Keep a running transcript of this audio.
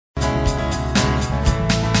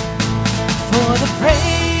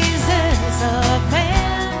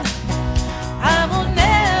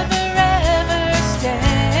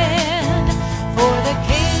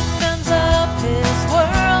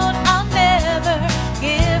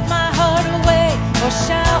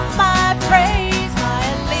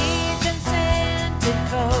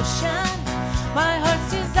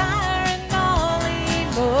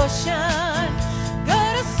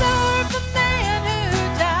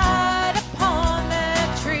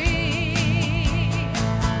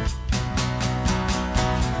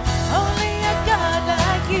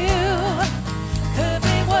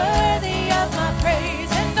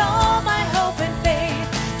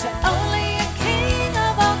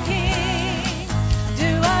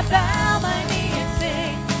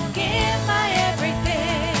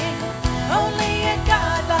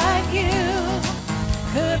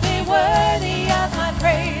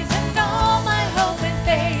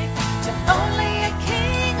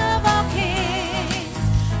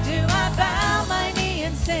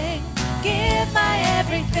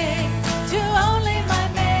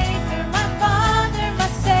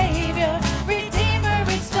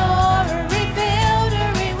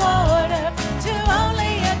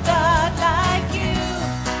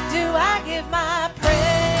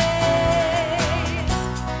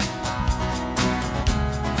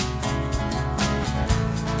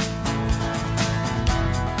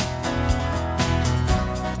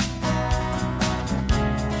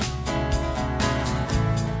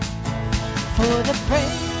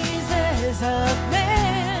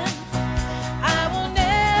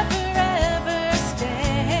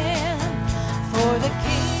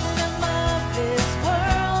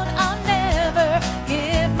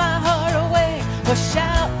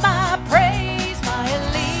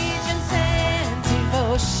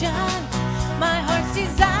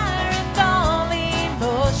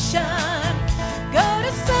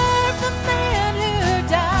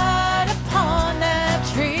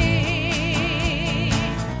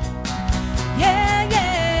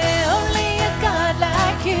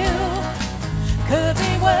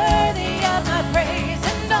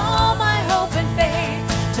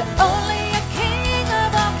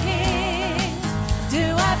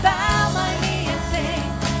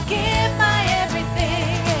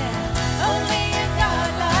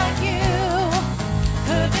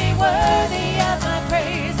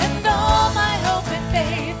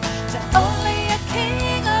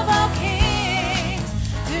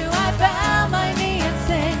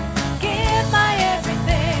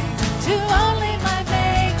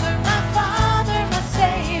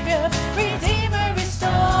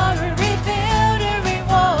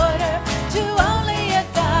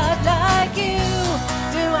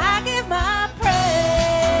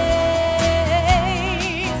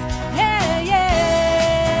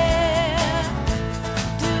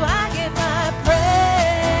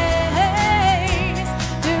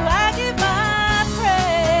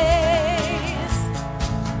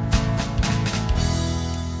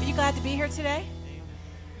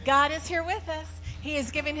God is here with us. He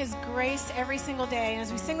is giving his grace every single day. And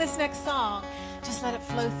as we sing this next song, just let it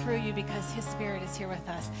flow through you because his spirit is here with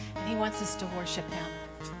us. And he wants us to worship him.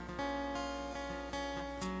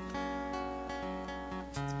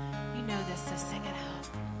 You know this, so sing it out.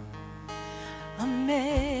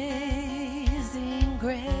 Amazing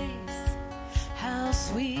grace, how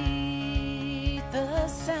sweet the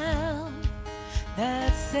sound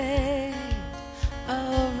that saved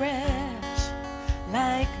a wretch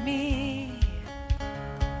like me.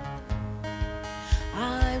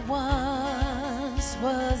 I once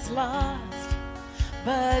was lost,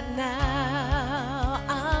 but now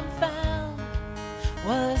I'm found.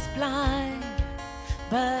 Was blind,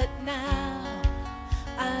 but now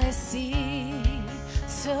I see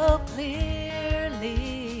so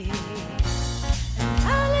clearly.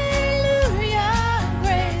 Hallelujah,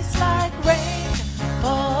 grace like rain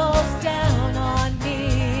falls down on me.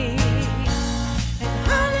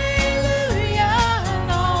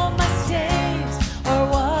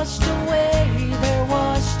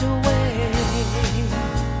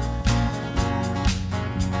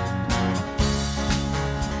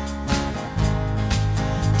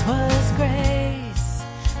 Grace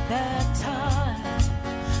that taught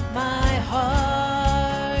my heart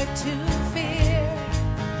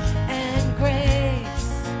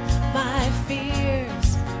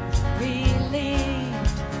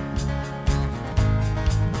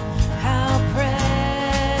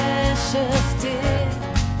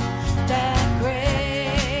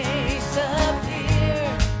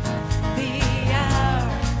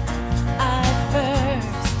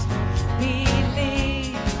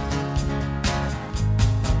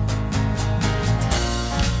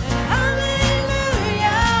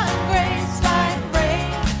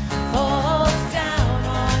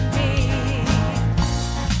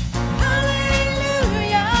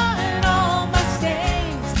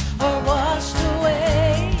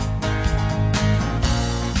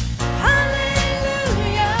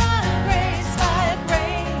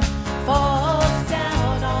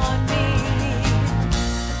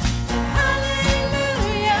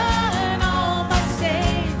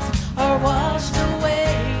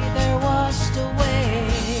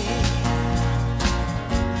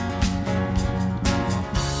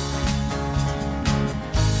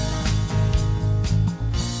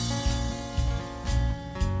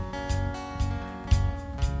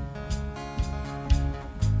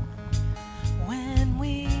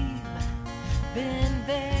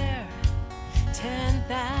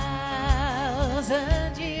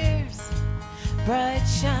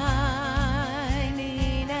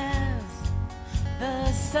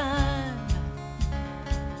the sun.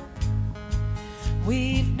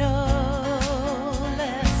 We've no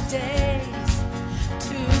less days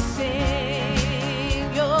to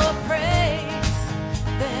sing your praise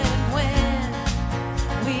than when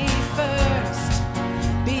we first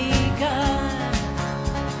begun.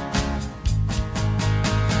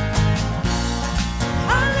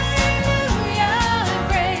 Hallelujah,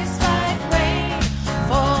 grace like rain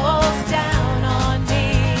falls down on me.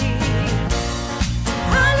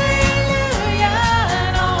 Hallelujah,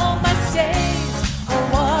 and all my stains are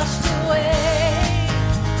washed away.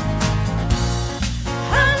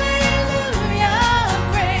 Hallelujah,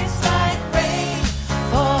 grace like rain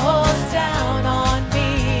falls down on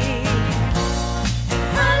me.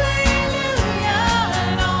 Hallelujah,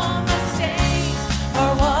 and all my stains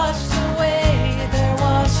are washed away. They're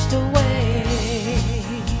washed away.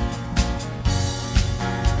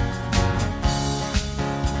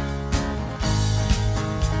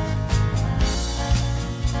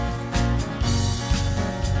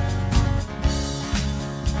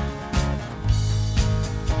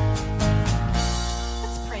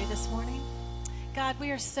 Let's pray this morning. God,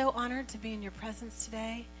 we are so honored to be in your presence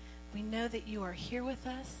today. We know that you are here with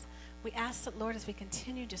us. We ask that, Lord, as we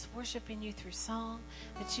continue just worshiping you through song,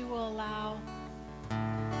 that you will allow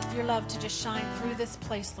your love to just shine through this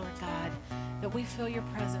place, Lord God, that we feel your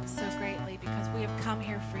presence so greatly because we have come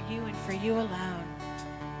here for you and for you alone.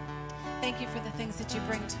 Thank you for the things that you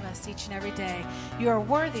bring to us each and every day. You are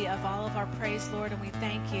worthy of all of our praise, Lord, and we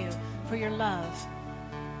thank you for your love.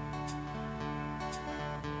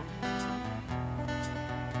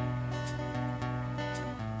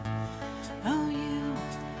 Oh, you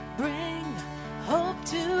bring hope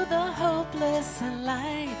to the hopeless and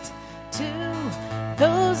light to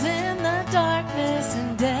those in the darkness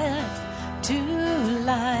and death to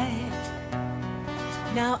life.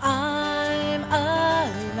 Now I'm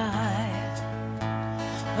alive.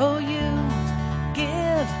 Oh, you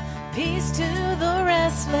give peace to the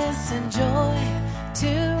restless and joy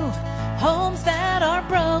to homes that are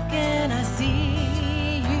broken. I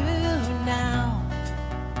see you now.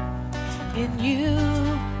 In you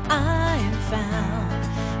I am found,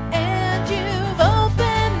 and you've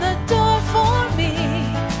opened the door for me,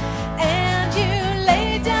 and you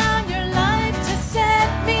laid down your life to set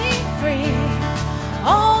me free.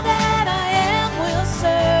 All that I am will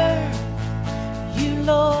serve you,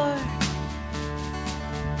 Lord.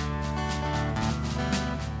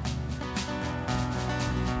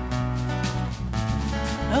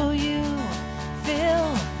 Oh, you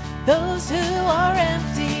fill those who are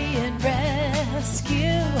empty and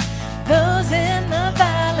rescue those in the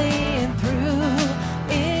valley, and through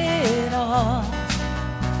it all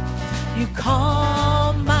you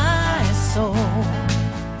calm my soul.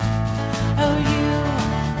 Oh, you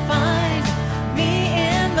find me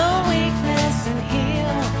in the weakness and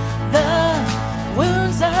heal the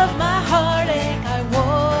wounds of my heartache. I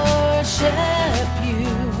worship you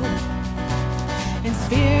in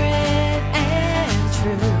spirit and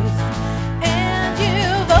truth. And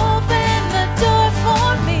you've opened the door for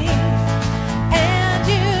me, and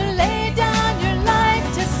you laid down your life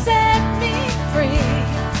to set me free.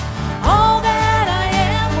 All that I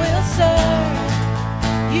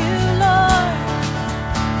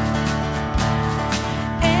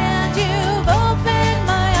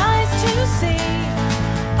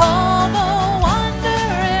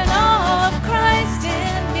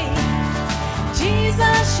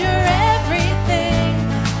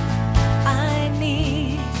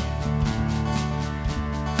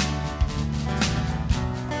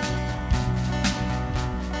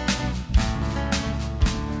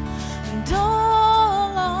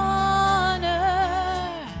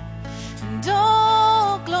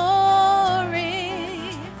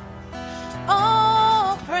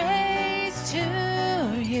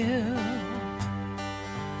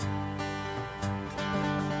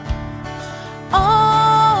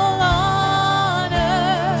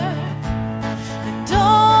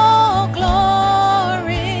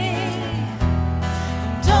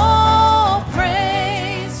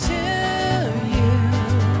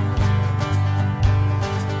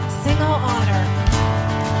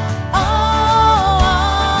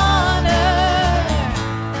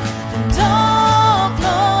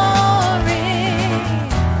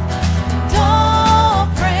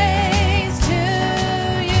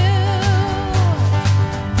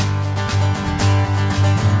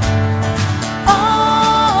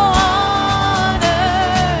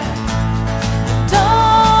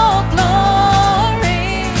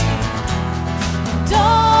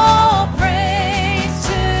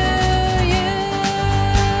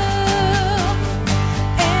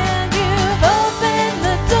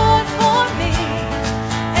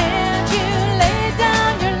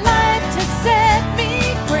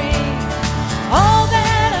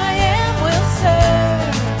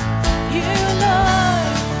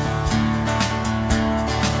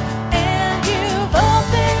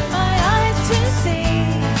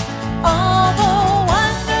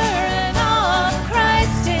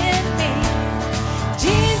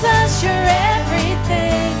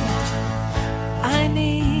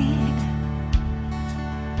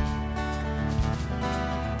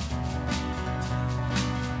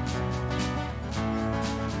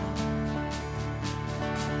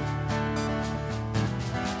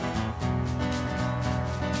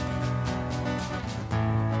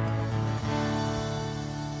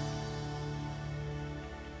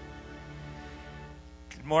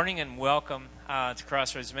morning and welcome to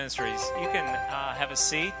Crossroads Ministries. You can have a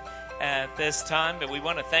seat at this time, but we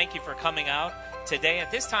want to thank you for coming out today.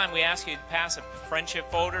 At this time, we ask you to pass a friendship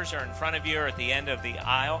folders are in front of you or at the end of the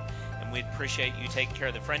aisle, and we'd appreciate you taking care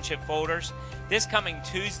of the friendship folders. This coming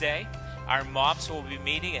Tuesday, our MOPS will be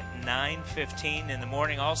meeting at 9:15 in the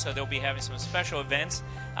morning. Also, they'll be having some special events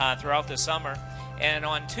throughout the summer. And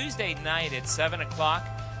on Tuesday night at 7 o'clock,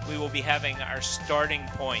 we will be having our Starting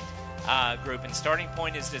Point group. And Starting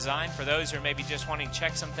Point is designed for those who are maybe just wanting to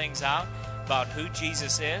check some things out about who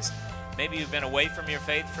Jesus is. Maybe you've been away from your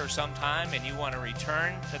faith for some time and you want to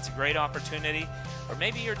return. That's a great opportunity. Or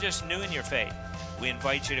maybe you're just new in your faith. We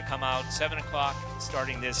invite you to come out 7 o'clock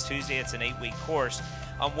starting this Tuesday. It's an 8-week course.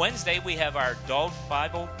 On Wednesday, we have our Adult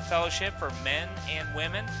Bible Fellowship for men and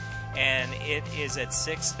women, and it is at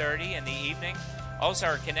 6:30 in the evening. Also,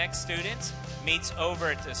 our Connect students meets over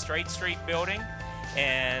at the Straight Street building,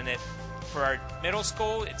 and for our middle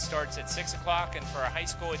school, it starts at 6 o'clock, and for our high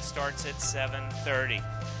school, it starts at 7:30.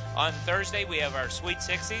 On Thursday, we have our Sweet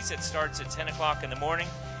 60s. It starts at 10 o'clock in the morning,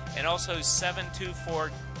 and also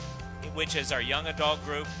 724, which is our young adult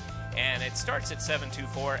group, and it starts at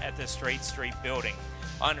 724 at the Straight Street building.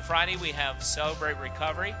 On Friday, we have Celebrate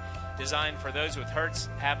Recovery, designed for those with hurts,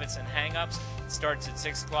 habits, and hang-ups. It starts at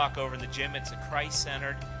 6 o'clock over in the gym. It's a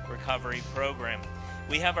Christ-centered recovery program.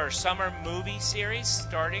 We have our summer movie series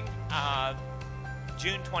starting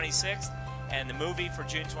June 26th, and the movie for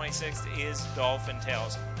June 26th is Dolphin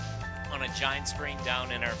Tales on a giant screen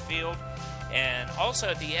down in our field. And also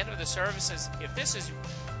at the end of the services, if this is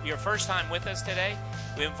your first time with us today,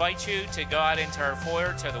 we invite you to go out into our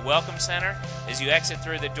foyer to the Welcome Center. As you exit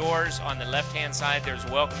through the doors on the left-hand side, there's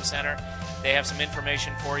a Welcome Center. They have some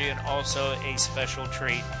information for you and also a special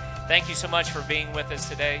treat. Thank you so much for being with us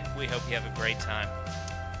today. We hope you have a great time.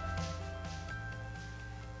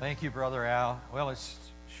 Thank you, Brother Al. Well, it's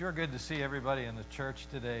sure good to see everybody in the church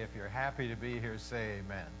today. If you're happy to be here, say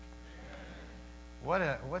amen.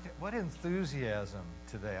 What enthusiasm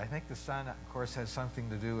today. I think the sun, of course, has something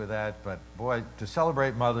to do with that, but boy, to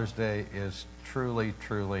celebrate Mother's Day is truly,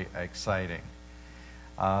 truly exciting.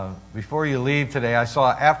 Before you leave today, I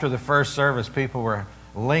saw after the first service, people were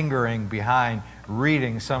lingering behind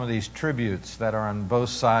reading some of these tributes that are on both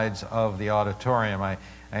sides of the auditorium. I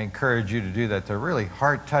encourage you to do that. They're really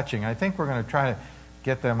heart-touching. I think we're going to try to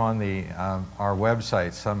get them on our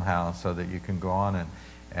website somehow so that you can go on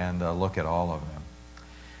and look at all of them.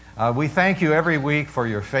 We thank you every week for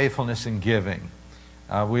your faithfulness in giving.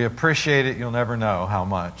 We appreciate it. You'll never know how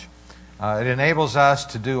much. It enables us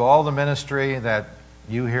to do all the ministry that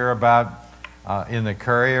you hear about in the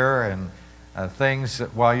Courier and things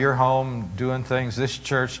that while you're home doing things. This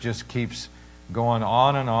church just keeps going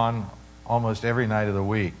on and on almost every night of the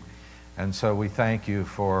week. And so we thank you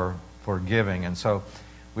for giving. And so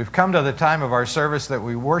we've come to the time of our service that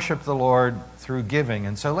we worship the Lord through giving.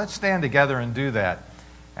 And so let's stand together and do that.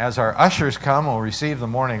 As our ushers come, we'll receive the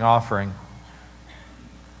morning offering.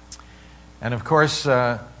 And of course,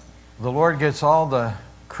 the Lord gets all the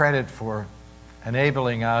credit for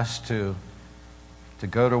enabling us to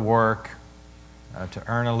go to work, to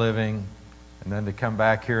earn a living, and then to come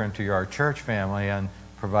back here into our church family and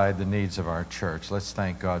provide the needs of our church. Let's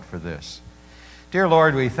thank God for this. Dear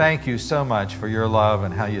Lord, we thank you so much for your love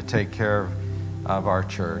and how you take care of our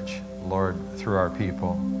church, Lord, through our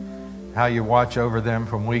people. How you watch over them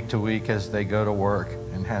from week to week as they go to work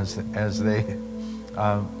and as they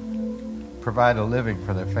provide a living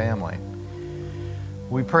for their family.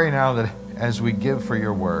 We pray now that as we give for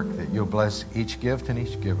your work, that you'll bless each gift and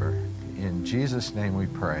each giver. In Jesus' name we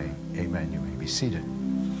pray. Amen. You may be seated.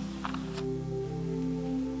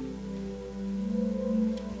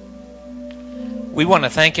 We want to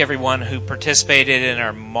thank everyone who participated in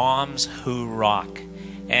our Moms Who Rock.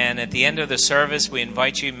 And at the end of the service, we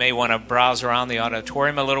invite you may want to browse around the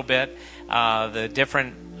auditorium a little bit. The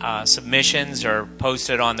different submissions are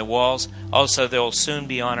posted on the walls. Also, they'll soon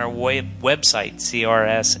be on our website,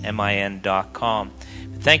 crsmin.com.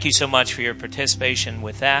 Thank you so much for your participation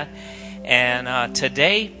with that. And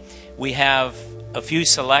today, we have a few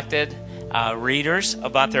selected readers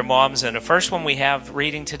about their moms. And the first one we have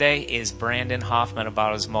reading today is Brandon Hoffman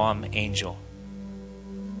about his mom, Angel.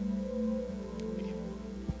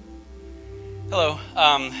 Hello.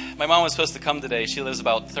 My mom was supposed to come today. She lives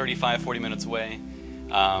about 35, 40 minutes away.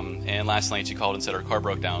 And last night she called and said her car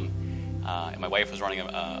broke down. And my wife was running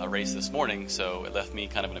a race this morning, so it left me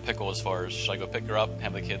kind of in a pickle as far as should I go pick her up,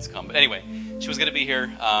 have the kids come. But anyway, she was going to be here,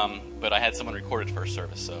 but I had someone record it first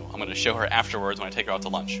service, so I'm going to show her afterwards when I take her out to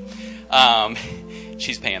lunch.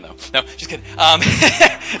 She's paying, though. No, just kidding.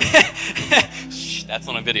 Shh, that's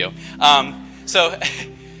not on video. So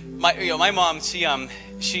My mom,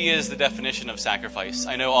 she is the definition of sacrifice.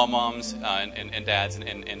 I know all moms and dads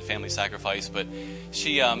and family sacrifice, but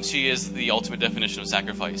she is the ultimate definition of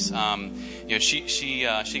sacrifice.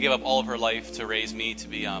 She gave up all of her life to raise me to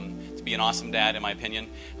be an awesome dad, in my opinion,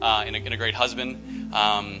 and a great husband.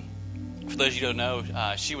 For those of you who don't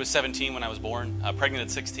know, she was 17 when I was born, pregnant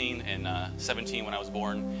at 16, and 17 when I was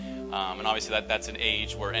born. And obviously that's an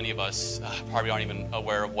age where any of us probably aren't even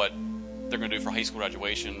aware of what they're going to do for high school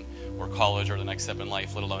graduation or college or the next step in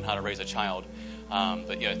life, let alone how to raise a child.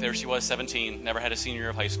 But yeah, there she was, 17, never had a senior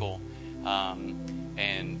year of high school,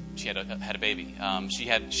 and she had a baby. She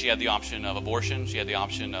had the option of abortion, she had the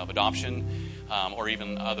option of adoption, or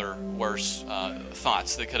even other worse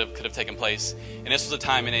thoughts that could have taken place. And this was a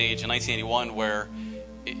time and age in 1981 where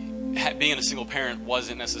being a single parent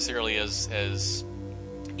wasn't necessarily as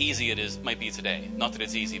easy might be today. Not that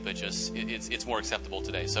it's easy, but just it's more acceptable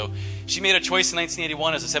today. So she made a choice in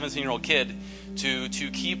 1981 as a 17-year-old kid to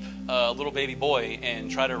keep a little baby boy and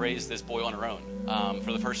try to raise this boy on her own.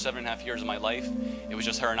 For the first 7.5 years of my life, it was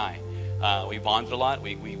just her and I. We bonded a lot.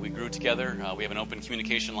 We grew together. We have an open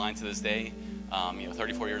communication line to this day.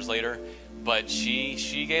 34 years later, but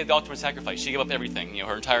she gave the ultimate sacrifice. She gave up everything,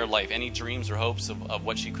 her entire life, any dreams or hopes of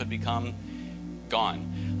what she could become,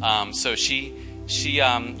 gone. So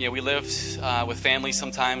we lived with family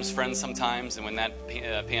sometimes, friends sometimes, and when that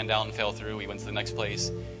panned out and fell through, we went to the next place.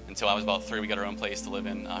 Until I was about 3, we got our own place to live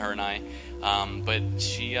in, her and I. But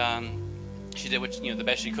she did what the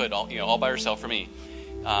best she could, all by herself for me.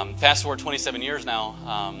 Fast forward 27 years now.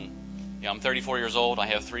 I'm 34 years old. I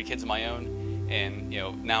have 3 kids of my own. And,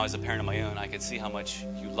 now as a parent of my own, I can see how much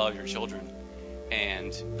you love your children.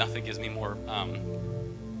 And nothing gives me more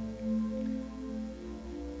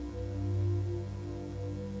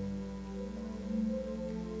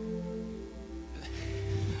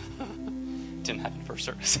didn't happen first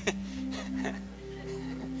service.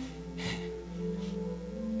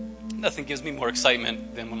 Nothing gives me more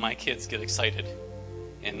excitement than when my kids get excited.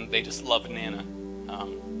 And they just love Nana.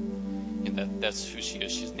 And that's who she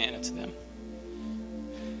is. She's Nana to them.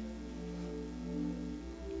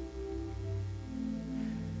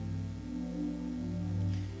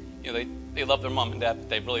 They love their mom and dad, but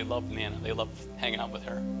they really love Nana. They love hanging out with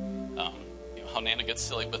her. How Nana gets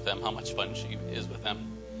silly with them, how much fun she is with them.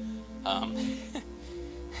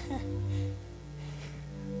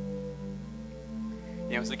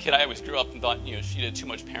 As a kid, I always grew up and thought, she did too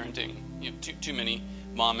much parenting, too many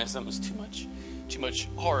momisms, too much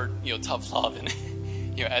hard, tough love. And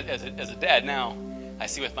as a dad now, I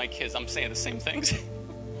see with my kids, I'm saying the same things.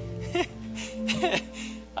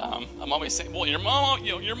 I'm always saying, well, your mom,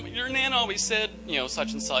 your Nana always said,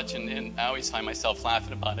 such and such, and I always find myself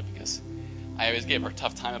laughing about it because I always gave her a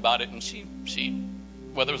tough time about it, and she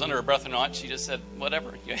whether it was under her breath or not, she just said,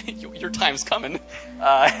 whatever, your time's coming.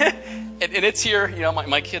 And it's here.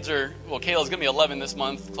 My kids are, Kayla's going to be 11 this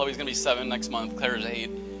month. Chloe's going to be 7 next month. Claire's 8.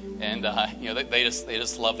 And, they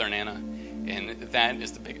just love their Nana. And that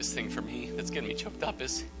is the biggest thing for me that's getting me choked up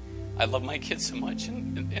is I love my kids so much.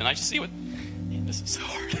 And I just see this is so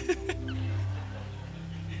hard.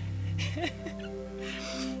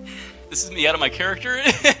 This is me out of my character.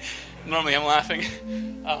 Normally I'm laughing.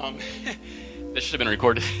 This should have been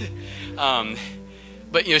recorded.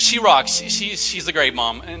 But, she rocks. She's a great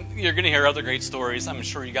mom. And you're going to hear other great stories. I'm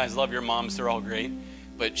sure you guys love your moms. They're all great.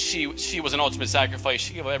 But she was an ultimate sacrifice.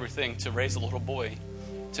 She gave everything to raise a little boy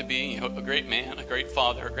to be a great man, a great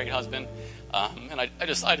father, a great husband. And I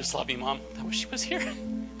just love you, Mom. I wish she was here.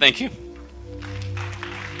 Thank you.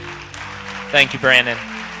 Thank you, Brandon.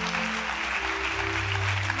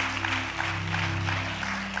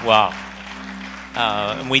 Wow.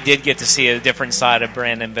 And we did get to see a different side of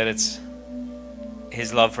Brandon, but it's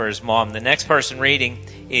his love for his mom. The next person reading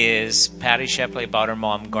is Patty Shepley about her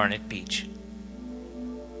mom, Garnet Beach.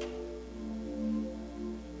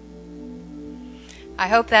 I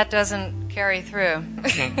hope that doesn't carry through,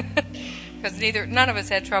 because none of us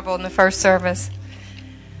had trouble in the first service.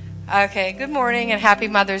 Okay, good morning and happy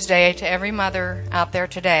Mother's Day to every mother out there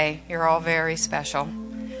today. You're all very special.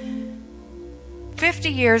 50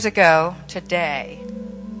 years ago today,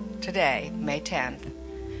 May 10th,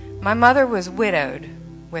 my mother was widowed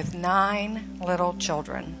with 9 little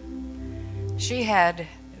children.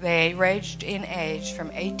 They ranged in age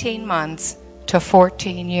from 18 months to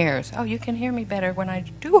 14 years. Oh, you can hear me better when I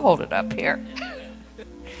do hold it up here.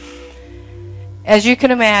 As you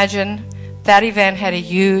can imagine, that event had a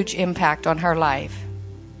huge impact on her life.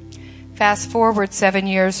 Fast forward 7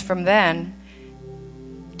 years from then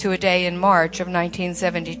to a day in March of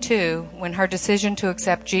 1972 when her decision to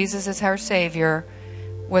accept Jesus as her Savior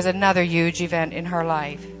was another huge event in her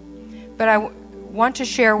life. But I want to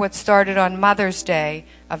share what started on Mother's Day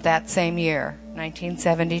of that same year,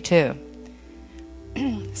 1972.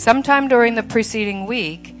 Sometime during the preceding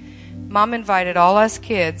week, Mom invited all us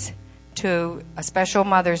kids to a special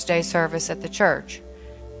Mother's Day service at the church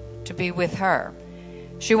to be with her.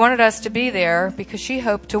 She wanted us to be there because she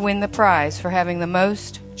hoped to win the prize for having the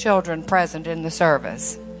most children present in the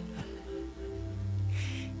service.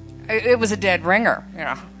 It was a dead ringer,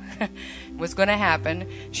 It was going to happen.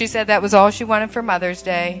 She said that was all she wanted for Mother's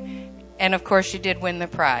Day, and of course she did win the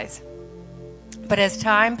prize. But as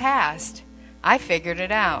time passed, I figured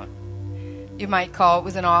it out. You might call it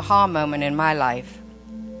was an aha moment in my life.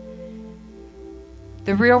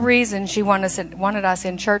 The real reason she wanted us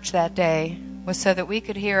in church that day was so that we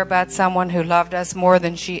could hear about someone who loved us more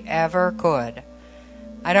than she ever could.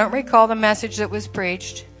 I don't recall the message that was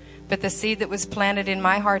preached, but the seed that was planted in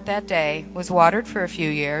my heart that day was watered for a few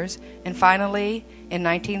years, and finally, in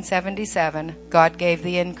 1977, God gave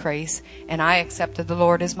the increase, and I accepted the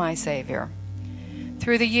Lord as my Savior.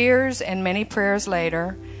 Through the years and many prayers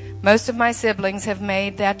later, most of my siblings have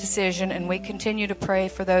made that decision, and we continue to pray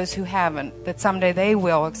for those who haven't, that someday they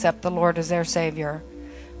will accept the Lord as their Savior.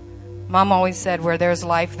 Mom always said, where there's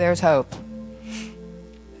life, there's hope.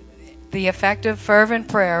 The effective, fervent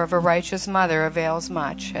prayer of a righteous mother avails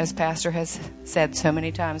much, as Pastor has said so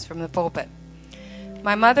many times from the pulpit.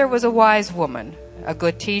 My mother was a wise woman, a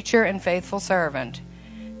good teacher and faithful servant,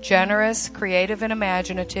 generous, creative and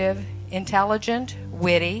imaginative, intelligent,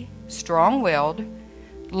 witty, strong-willed,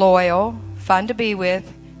 loyal, fun to be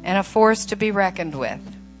with, and a force to be reckoned with.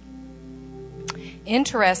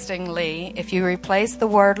 Interestingly, if you replace the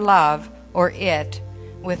word love or it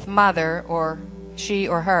with mother or she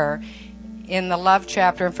or her in the love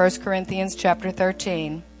chapter in 1 Corinthians chapter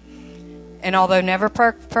 13, and although never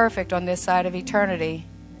perfect on this side of eternity,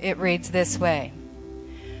 it reads this way.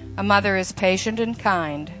 A mother is patient and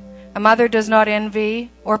kind. A mother does not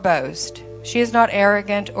envy or boast. She is not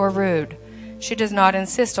arrogant or rude. She does not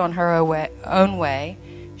insist on her own way.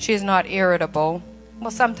 She is not irritable.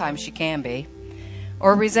 Well, sometimes she can be.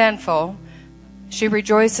 Or resentful. She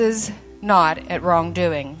rejoices not at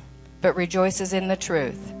wrongdoing, but rejoices in the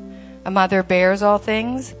truth. A mother bears all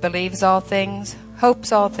things, believes all things,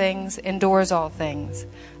 hopes all things, endures all things.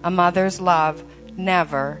 A mother's love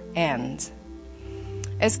never ends.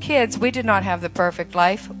 As kids, we did not have the perfect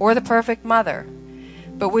life or the perfect mother,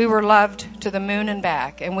 but we were loved to the moon and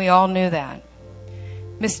back, and we all knew that.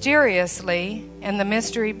 Mysteriously, and the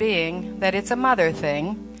mystery being that it's a mother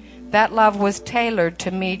thing, that love was tailored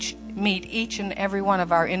to meet each and every one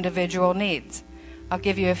of our individual needs. I'll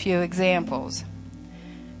give you a few examples.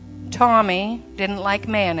 Tommy didn't like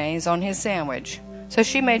mayonnaise on his sandwich, so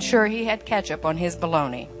she made sure he had ketchup on his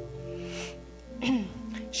bologna.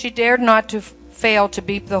 She dared not to fail to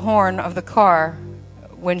beep the horn of the car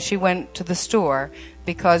when she went to the store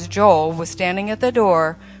because Joel was standing at the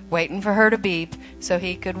door waiting for her to beep so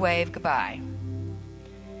he could wave goodbye.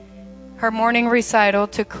 Her morning recital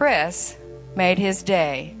to Chris made his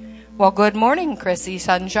day. Well, good morning, Chrissy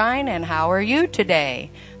Sunshine, and how are you today?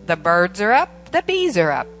 The birds are up, the bees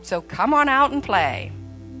are up, so come on out and play.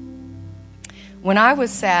 When I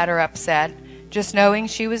was sad or upset, just knowing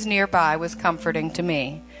she was nearby was comforting to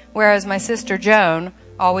me, whereas my sister Joan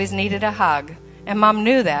always needed a hug, and Mom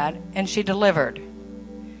knew that, and she delivered.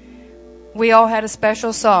 We all had a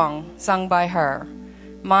special song sung by her.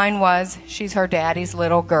 Mine was, She's Her Daddy's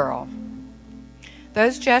Little Girl.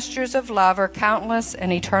 Those gestures of love are countless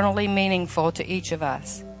and eternally meaningful to each of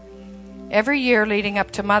us. Every year leading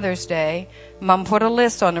up to Mother's Day, Mom put a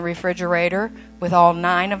list on the refrigerator with all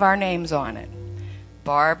 9 of our names on it.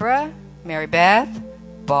 Barbara, Mary Beth,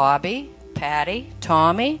 Bobby, Patty,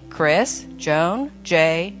 Tommy, Chris, Joan,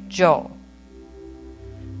 Jay, Joel.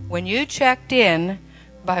 When you checked in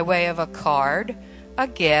by way of a card, a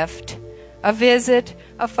gift, a visit,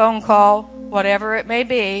 a phone call, whatever it may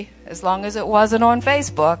be, as long as it wasn't on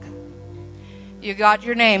Facebook, you got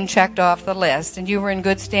your name checked off the list and you were in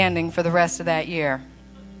good standing for the rest of that year.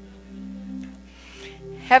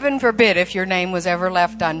 Heaven forbid if your name was ever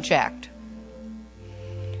left unchecked.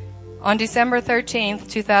 On December 13th,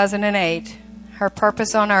 2008, her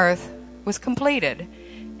purpose on earth was completed,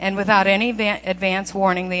 and without any advance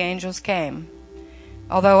warning, the angels came.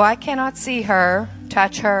 Although I cannot see her,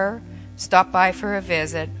 touch her, stop by for a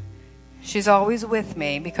visit, she's always with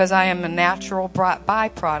me because I am a natural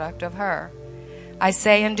byproduct of her. I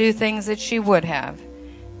say and do things that she would have.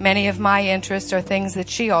 Many of my interests are things that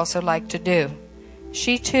she also liked to do.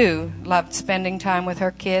 She, too, loved spending time with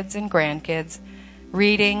her kids and grandkids,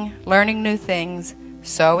 reading, learning new things,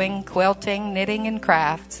 sewing, quilting, knitting, and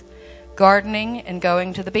crafts, gardening, and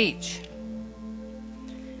going to the beach.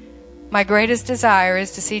 My greatest desire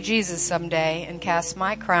is to see Jesus someday and cast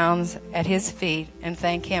my crowns at his feet and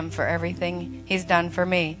thank him for everything he's done for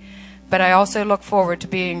me. But I also look forward to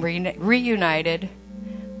being reunited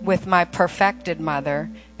with my perfected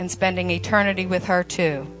mother and spending eternity with her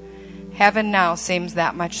too. Heaven now seems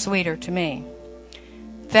that much sweeter to me.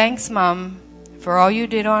 Thanks, Mom, for all you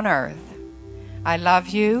did on earth. I love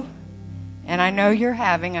you, and I know you're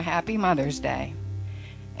having a happy Mother's Day.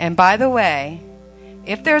 And by the way,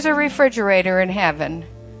 if there's a refrigerator in heaven,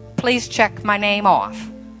 please check my name off.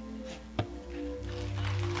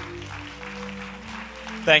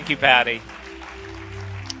 Thank you, Patty.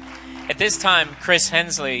 At this time, Chris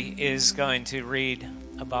Hensley is going to read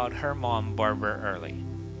about her mom, Barbara Early.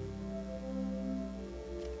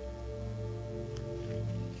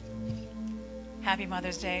 Happy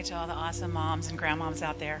Mother's Day to all the awesome moms and grandmoms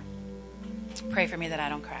out there. Pray for me that I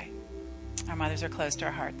don't cry. Our mothers are close to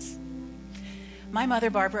our hearts. My mother,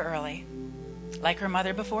 Barbara Early, like her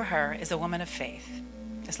mother before her, is a woman of faith.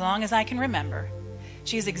 As long as I can remember,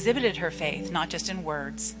 she has exhibited her faith not just in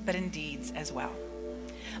words, but in deeds as well.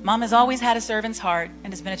 Mom has always had a servant's heart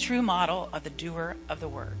and has been a true model of the doer of the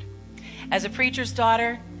word. As a preacher's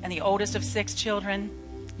daughter and the oldest of 6 children,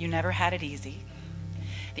 you never had it easy.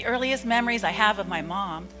 The earliest memories I have of my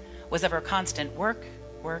mom was of her constant work,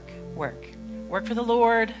 work, work. Work for the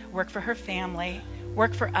Lord, work for her family,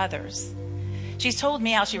 work for others. She's told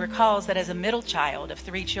me how she recalls that as a middle child of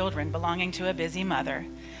 3 children belonging to a busy mother,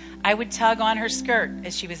 I would tug on her skirt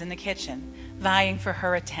as she was in the kitchen, vying for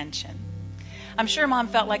her attention. I'm sure Mom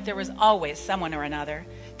felt like there was always someone or another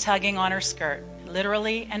tugging on her skirt,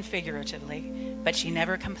 literally and figuratively, but she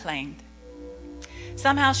never complained.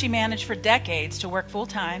 Somehow she managed for decades to work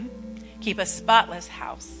full-time, keep a spotless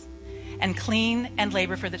house, and clean and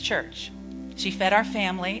labor for the church. She fed our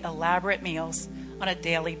family elaborate meals on a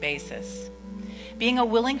daily basis. Being a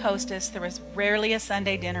willing hostess, there was rarely a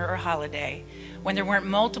Sunday dinner or holiday when there weren't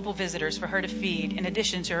multiple visitors for her to feed in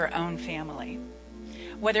addition to her own family.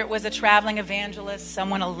 Whether it was a traveling evangelist,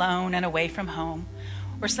 someone alone and away from home,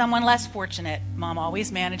 or someone less fortunate, Mom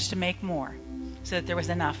always managed to make more so that there was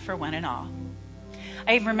enough for one and all.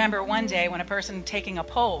 I even remember one day when a person taking a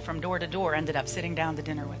poll from door to door ended up sitting down to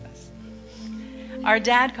dinner with us. Our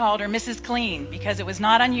dad called her Mrs. Clean because it was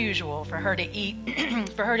not unusual for her to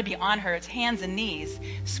eat, for her to be on her hands and knees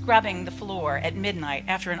scrubbing the floor at midnight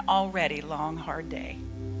after an already long, hard day.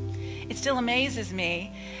 It still amazes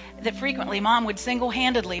me that frequently Mom would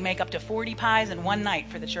single-handedly make up to 40 pies in one night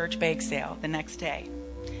for the church bake sale the next day.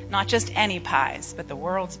 Not just any pies, but the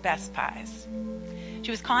world's best pies.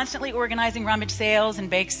 She was constantly organizing rummage sales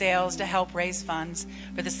and bake sales to help raise funds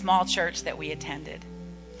for the small church that we attended.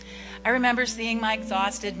 I remember seeing my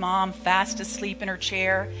exhausted mom fast asleep in her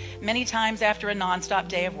chair many times after a nonstop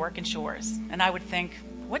day of work and chores, and I would think,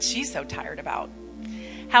 what's she so tired about?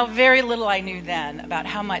 How very little I knew then about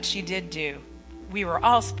how much she did do. We were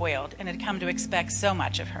all spoiled and had come to expect so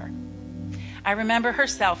much of her. I remember her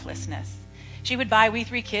selflessness. She would buy we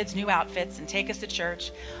 3 kids new outfits and take us to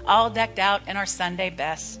church, all decked out in our Sunday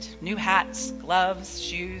best, new hats, gloves,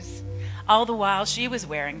 shoes. All the while she was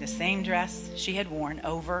wearing the same dress she had worn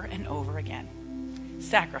over and over again.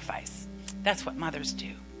 Sacrifice. That's what mothers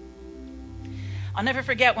do. I'll never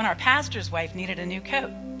forget when our pastor's wife needed a new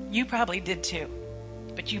coat. You probably did too,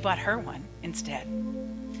 but you bought her one instead.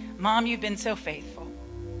 Mom, you've been so faithful.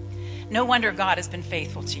 No wonder God has been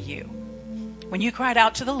faithful to you. When you cried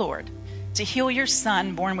out to the Lord to heal your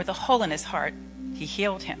son born with a hole in his heart, he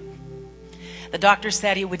healed him. The doctor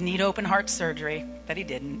said he would need open heart surgery, but he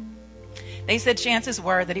didn't. They said chances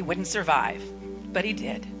were that he wouldn't survive, but he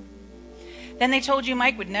did. Then they told you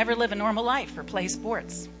Mike would never live a normal life or play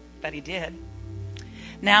sports, but he did.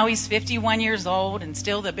 Now he's 51 years old and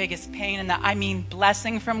still the biggest pain in the,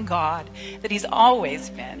 blessing from God that he's always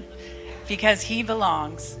been, because he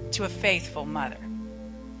belongs to a faithful mother.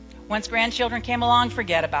 Once grandchildren came along,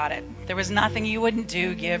 forget about it. There was nothing you wouldn't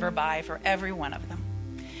do, give, or buy for every one of them.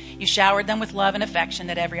 You showered them with love and affection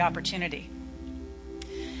at every opportunity.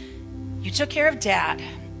 You took care of Dad,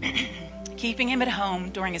 keeping him at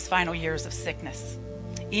home during his final years of sickness.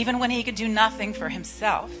 Even when he could do nothing for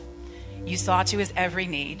himself, you saw to his every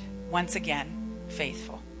need, once again,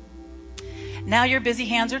 faithful. Now your busy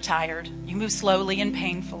hands are tired. You move slowly and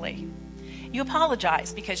painfully. You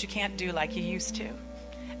apologize because you can't do like you used to.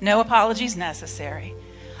 No apologies necessary.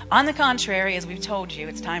 On the contrary, as we've told you,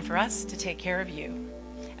 it's time for us to take care of you.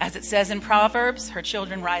 As it says in Proverbs, her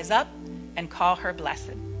children rise up and call her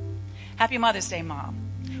blessed. Happy Mother's Day, Mom.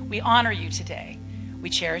 We honor you today.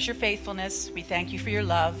 We cherish your faithfulness. We thank you for your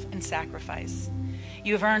love and sacrifice.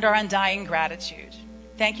 You have earned our undying gratitude.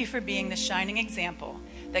 Thank you for being the shining example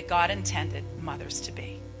that God intended mothers to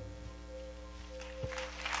be.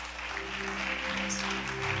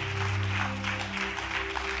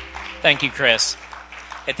 Thank you, Chris.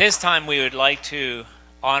 At this time, we would like to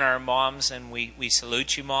honor our moms, and we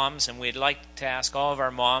salute you, moms, and we'd like to ask all of our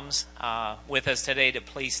moms with us today to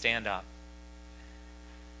please stand up.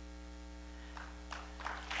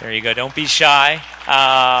 There you go. Don't be shy.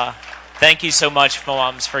 Thank you so much,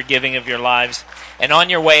 moms, for giving of your lives. And on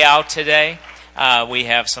your way out today, we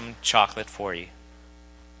have some chocolate for you.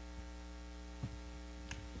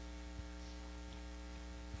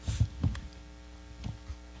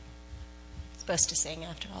 Supposed to sing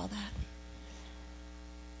after all that.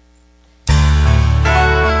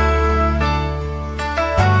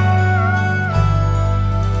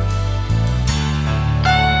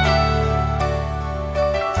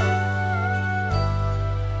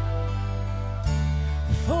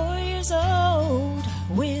 4 years old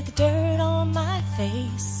with dirt on my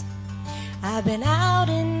face. I've been out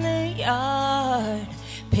in the yard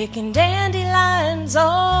picking dandelions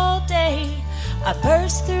all day. I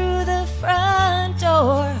burst through the front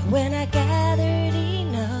door when I gathered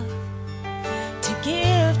enough to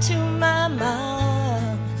give to my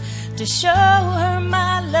mom, to show her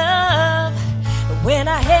my love. When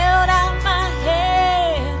I held out my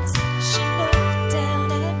hands, she looked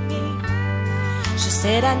down at me. She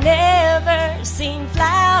said, I never seen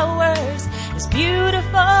flowers as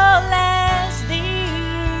beautiful as these.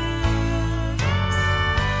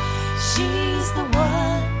 She's the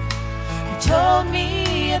one told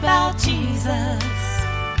me about Jesus.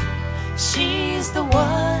 She's the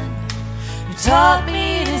one who taught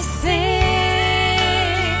me to sing.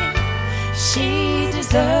 She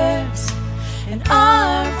deserves an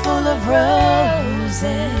armful of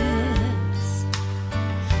roses.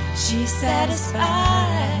 She's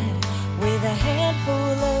satisfied with a handful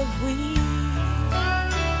of weeds.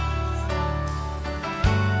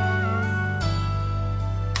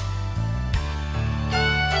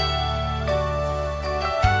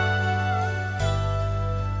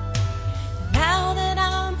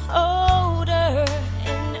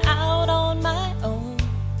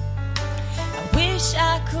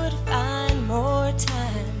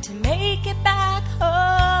 Back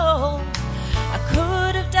home, I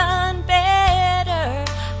could have done better,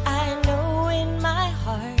 I know in my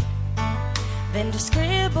heart, than to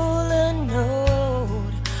scribble a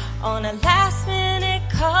note on a last minute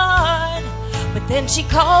card. But then she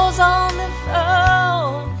calls on the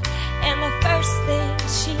phone, and the first thing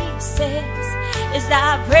she says is,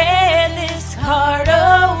 I've read this card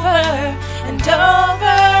over and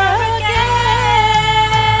over again.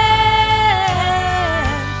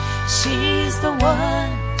 She's the one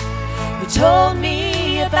who told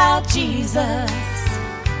me about Jesus.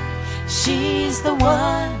 She's the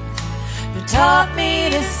one who taught me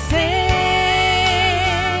to sing.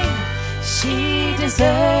 She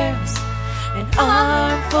deserves an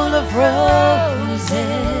armful of roses.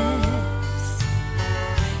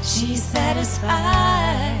 She's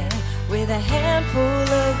satisfied with a handful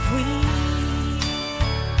of weeds.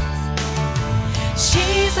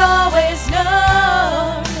 She's always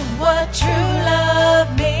known what true love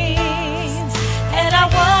means, and I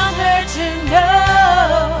want her to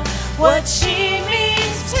know what she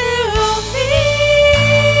means to me.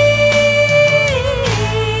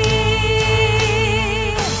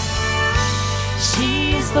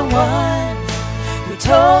 She's the one who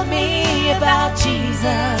told me about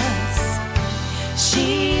Jesus.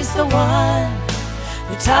 She's the one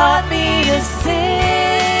who taught me to sing.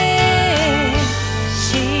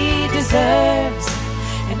 She deserves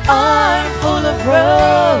an armful of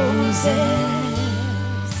roses.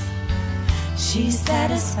 She's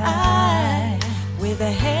satisfied with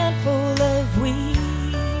a handful of weeds.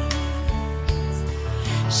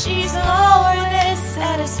 She's more than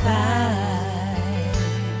satisfied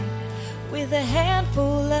with a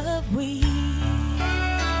handful of weeds.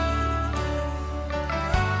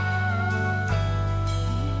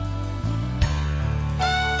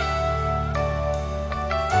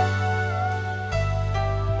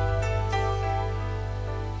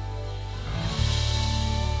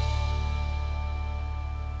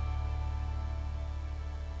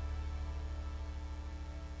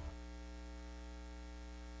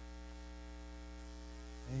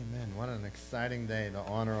 What an exciting day to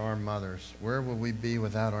honor our mothers. Where would we be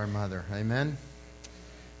without our mother? Amen?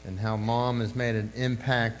 And how mom has made an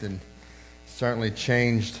impact and certainly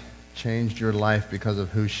changed your life because of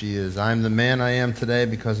who she is. I'm the man I am today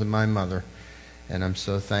because of my mother, and I'm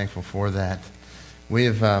so thankful for that.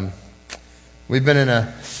 We've We've been in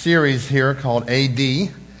a series here called AD,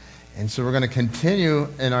 and so we're going to continue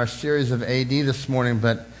in our series of AD this morning.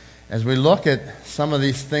 But as we look at some of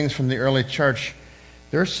these things from the early church,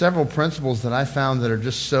 there are several principles that I found that are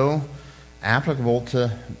just so applicable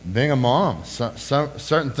to being a mom.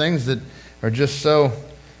 Certain things that are just so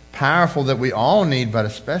powerful that we all need, but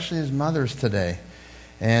especially as mothers today.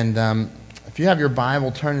 And if you have your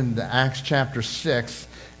Bible, turn into Acts chapter 6.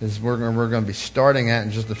 Is we're going to be starting at in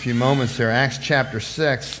just a few moments here, Acts chapter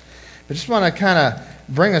 6. But just want to kind of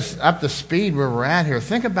bring us up to speed where we're at here.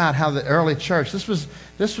 Think about how the early church, this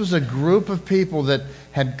was a group of people that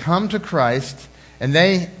had come to Christ, and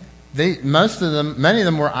many of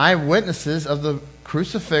them were eyewitnesses of the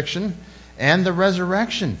crucifixion and the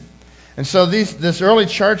resurrection. And so this early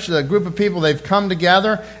church, the group of people, they've come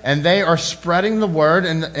together and they are spreading the word,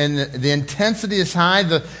 and the intensity is high.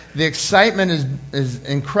 The excitement is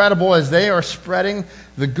incredible as they are spreading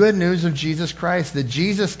the good news of Jesus Christ, that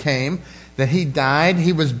Jesus came, that He died,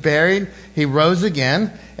 He was buried, He rose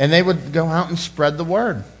again, and they would go out and spread the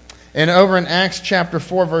word. And over in Acts chapter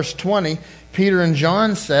 4, verse 20, Peter and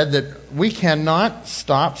John said that we cannot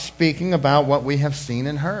stop speaking about what we have seen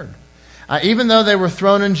and heard. Even though they were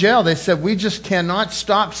thrown in jail, they said, we just cannot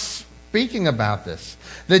stop speaking about this,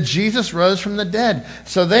 that Jesus rose from the dead.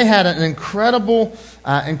 So they had an incredible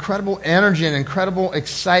energy and incredible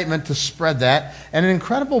excitement to spread that, and an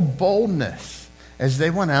incredible boldness as they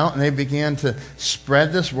went out and they began to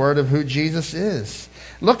spread this word of who Jesus is.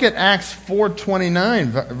 Look at Acts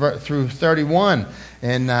 4:29 through 31.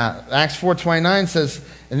 And Acts 4:29 says,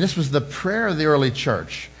 and this was the prayer of the early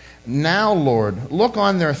church, now, Lord, look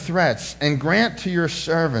on their threats and grant to your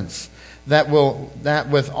servants that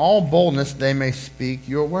with all boldness they may speak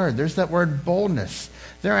your word. There's that word boldness.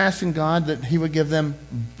 They're asking God that He would give them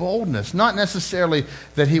boldness. Not necessarily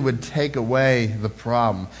that He would take away the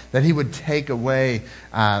problem, that He would take away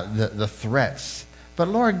the threats. But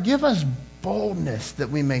Lord, give us boldness that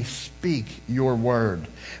we may speak your word,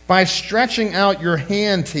 by stretching out your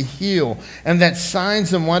hand to heal, and that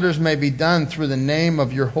signs and wonders may be done through the name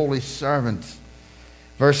of your holy servants.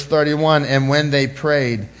 Verse 31, and when they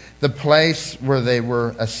prayed, the place where they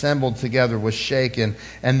were assembled together was shaken,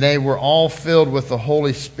 and they were all filled with the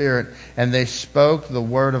Holy Spirit, and they spoke the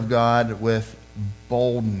word of God with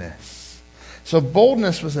boldness. So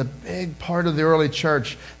boldness was a big part of the early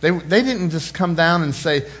church. They didn't just come down and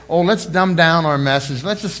say, oh, let's dumb down our message.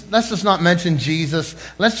 Let's just not mention Jesus.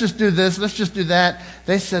 Let's just do this. Let's just do that.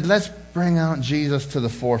 They said, let's bring out Jesus to the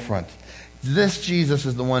forefront. This Jesus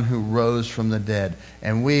is the one who rose from the dead,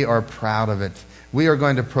 and we are proud of it. We are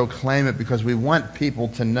going to proclaim it because we want people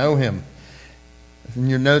to know Him. In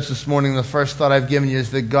your notes this morning, the first thought I've given you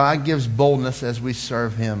is that God gives boldness as we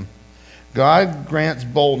serve Him. God grants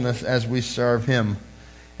boldness as we serve Him.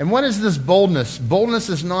 And what is this boldness? Boldness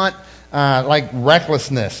is not like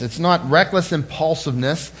recklessness. It's not reckless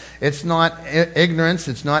impulsiveness. It's not ignorance.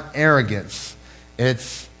 It's not arrogance.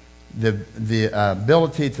 It's the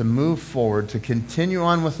ability to move forward, to continue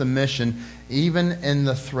on with the mission, even in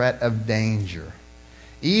the threat of danger.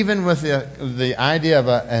 Even with the idea of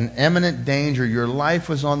an imminent danger, your life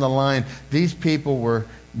was on the line. These people were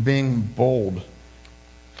being bold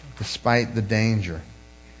despite the danger.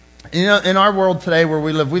 You know, in our world today where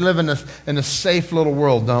we live in a safe little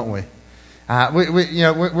world, don't we?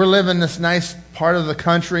 We're living in this nice part of the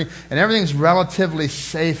country, and everything's relatively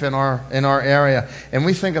safe in our area. And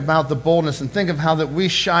we think about the boldness and think of how that we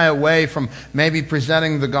shy away from maybe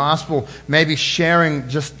presenting the gospel, maybe sharing,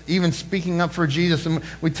 just even speaking up for Jesus. And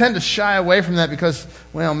we tend to shy away from that because,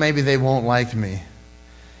 well, maybe they won't like me.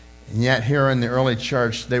 And yet here in the early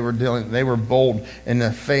church, they were bold in the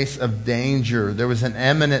face of danger. There was an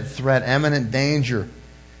imminent threat, imminent danger.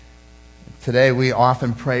 Today we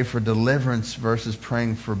often pray for deliverance versus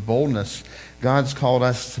praying for boldness. God's called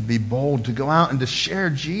us to be bold, to go out and to share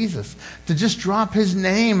Jesus, to just drop His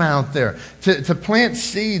name out there, to plant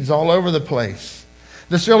seeds all over the place.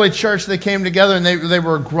 This early church, they came together and they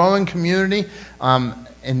were a growing community.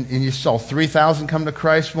 And you saw 3,000 come to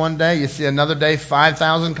Christ one day. You see another day,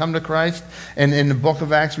 5,000 come to Christ. And in the book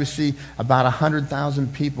of Acts, we see about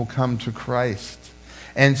 100,000 people come to Christ.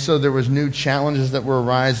 And so there was new challenges that were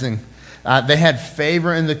arising. They had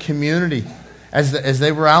favor in the community. As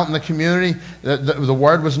they were out in the community, the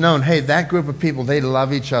word was known. Hey, that group of people, they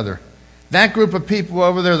love each other. That group of people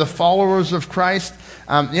over there, the followers of Christ,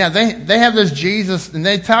 they have this Jesus, and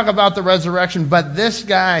they talk about the resurrection. But this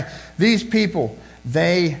guy, these people,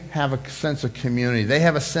 they have a sense of community. They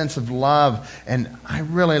have a sense of love. And I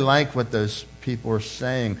really like what those people are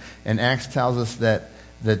saying. And Acts tells us that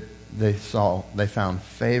they found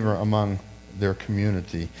favor among their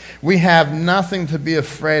community. We have nothing to be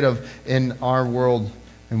afraid of in our world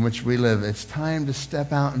in which we live. It's time to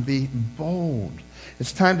step out and be bold.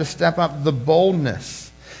 It's time to step up the boldness.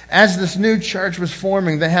 As this new church was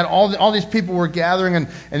forming, they had all these people were gathering, and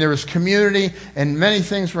there was community, and many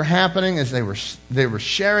things were happening as they were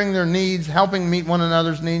sharing their needs, helping meet one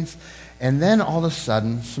another's needs. And then all of a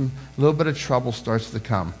sudden, a little bit of trouble starts to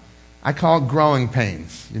come. I call it growing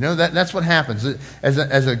pains. You know, that's what happens. As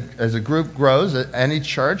a group grows, any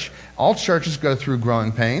church, all churches go through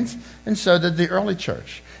growing pains, and so did the early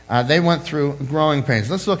church. They went through growing pains.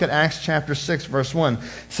 Let's look at Acts chapter 6, verse 1. It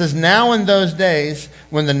says, "Now in those days,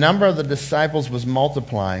 when the number of the disciples was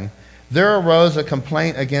multiplying, there arose a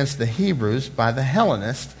complaint against the Hebrews by the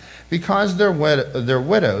Hellenists, because their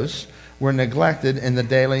widows were neglected in the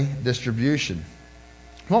daily distribution."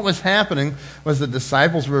 What was happening was the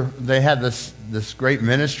disciples they had this great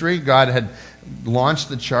ministry. God had launched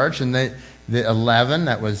the church, and the 11,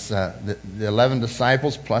 that was the 11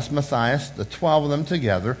 disciples plus Matthias, the 12 of them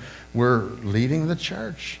together, were leading the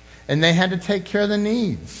church. And they had to take care of the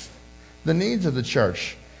needs of the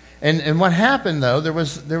church. And what happened, though, there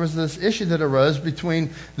was this issue that arose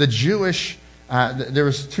between the Jewish, there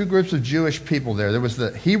was two groups of Jewish people there. There was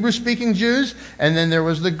the Hebrew-speaking Jews, and then there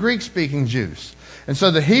was the Greek-speaking Jews. And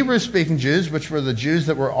so the Hebrew-speaking Jews, which were the Jews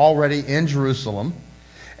that were already in Jerusalem,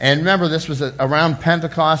 and remember, this was around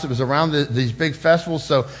Pentecost. It was around these big festivals,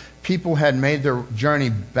 so people had made their journey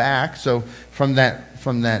back. So from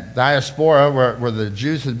that diaspora where the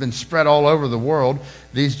Jews had been spread all over the world,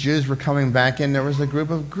 these Jews were coming back in. There was a group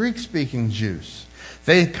of Greek-speaking Jews.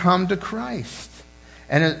 They had come to Christ.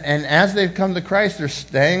 And as they've come to Christ, they're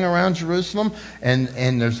staying around Jerusalem,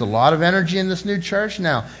 and there's a lot of energy in this new church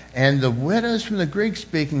now. And the widows from the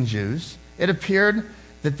Greek-speaking Jews, it appeared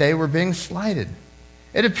that they were being slighted.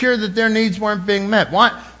 It appeared that their needs weren't being met.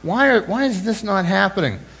 Why is this not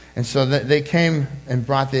happening? And so they came and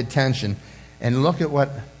brought the attention. And look at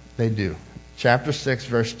what they do. Chapter 6,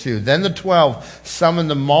 verse 2. "Then the 12 summoned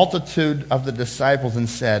the multitude of the disciples and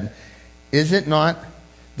said, 'Is it not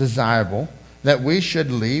desirable that we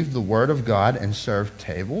should leave the word of God and serve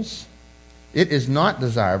tables? It is not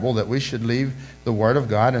desirable that we should leave the word of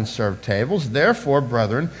God and serve tables. Therefore,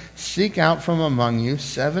 brethren, seek out from among you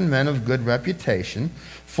 7 men of good reputation,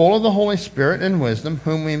 full of the Holy Spirit and wisdom,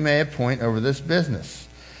 whom we may appoint over this business.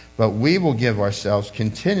 But we will give ourselves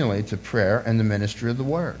continually to prayer and the ministry of the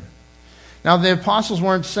word.'" Now, the apostles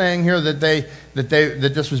weren't saying here that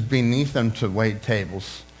this was beneath them to wait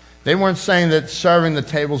tables. They weren't saying that serving the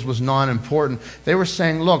tables was non-important. They were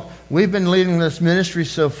saying, look, we've been leading this ministry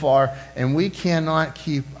so far, and we cannot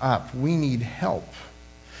keep up. We need help.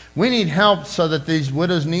 We need help so that these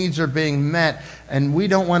widows' needs are being met, and we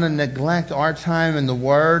don't want to neglect our time in the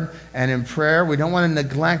Word and in prayer. We don't want to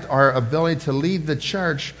neglect our ability to lead the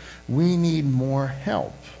church. We need more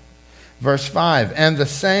help. Verse 5, "And the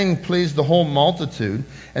saying pleased the whole multitude,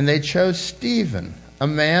 and they chose Stephen, a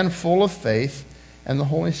man full of faith and the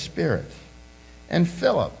Holy Spirit, and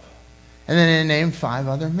Philip." And then they named 5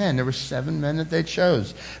 other men. There were 7 men that they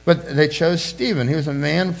chose. But they chose Stephen. He was a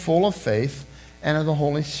man full of faith and of the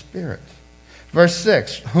Holy Spirit. Verse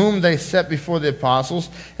 6, "Whom they set before the apostles,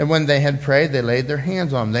 and when they had prayed, they laid their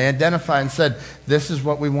hands on them." They identified and said, this is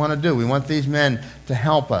what we want to do. We want these men to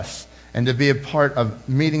help us and to be a part of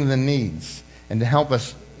meeting the needs and to help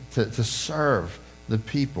us to serve the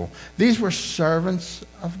people. These were servants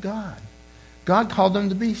of God. God called them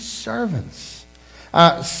to be servants.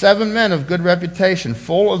 7 men of good reputation,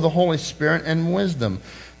 full of the Holy Spirit and wisdom,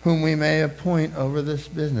 whom we may appoint over this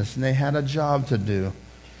business. And they had a job to do.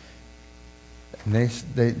 And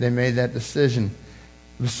they made that decision.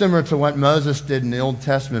 It was similar to what Moses did in the Old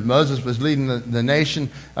Testament. Moses was leading the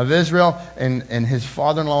nation of Israel, and his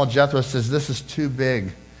father-in-law Jethro says, this is too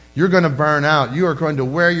big. You're going to burn out. You are going to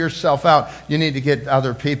wear yourself out. You need to get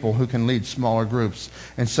other people who can lead smaller groups.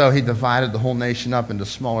 And so he divided the whole nation up into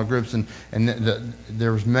smaller groups, and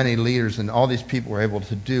there was many leaders, and all these people were able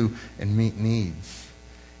to do and meet needs.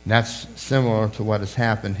 And that's similar to what has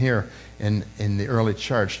happened here in the early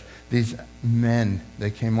church. These men, they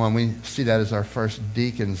came on. We see that as our first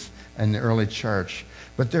deacons in the early church.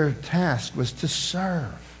 But their task was to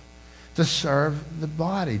serve the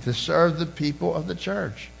body, to serve the people of the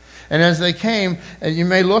church. And as they came, and you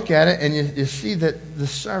may look at it and you see that the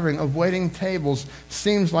serving of waiting tables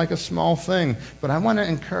seems like a small thing. But I want to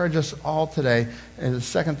encourage us all today, and the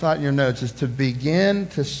second thought in your notes is to begin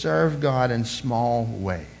to serve God in small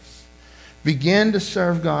ways. Begin to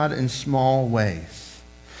serve God in small ways.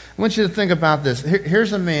 I want you to think about this.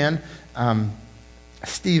 Here's a man,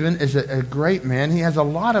 Stephen is a great man. He has a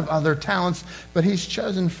lot of other talents, but he's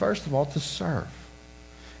chosen, first of all, to serve.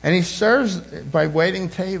 And he serves by waiting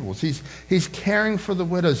tables. He's caring for the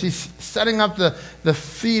widows. He's setting up the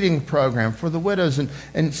feeding program for the widows.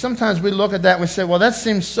 And sometimes we look at that and we say, well, that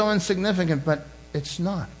seems so insignificant, but it's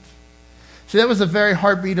not. See, that was the very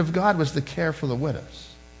heartbeat of God, was to care for the widows.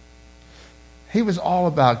 He was all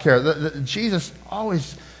about care. Jesus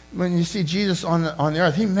always, when you see Jesus on the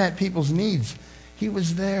earth, he met people's needs. He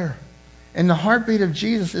was there. And the heartbeat of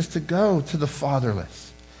Jesus is to go to the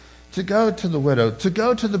fatherless, to go to the widow, to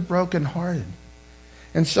go to the brokenhearted.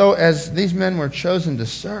 And so as these men were chosen to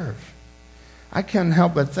serve, I can't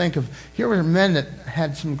help but think of, here were men that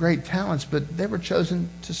had some great talents, but they were chosen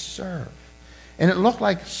to serve. And it looked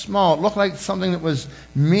like small, it looked like something that was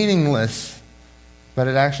meaningless, but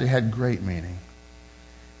it actually had great meaning.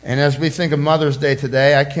 And as we think of Mother's Day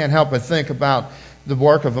today, I can't help but think about the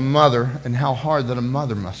work of a mother and how hard that a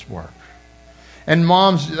mother must work. And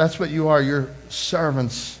moms, that's what you are. You're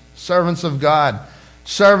servants of God,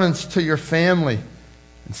 servants to your family.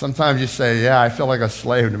 And sometimes you say, yeah, I feel like a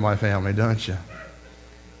slave to my family, don't you?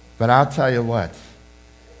 But I'll tell you what,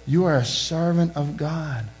 you are a servant of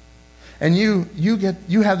God. And you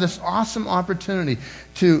have this awesome opportunity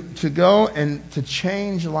to go and to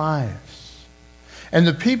change lives. And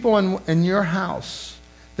the people in your house,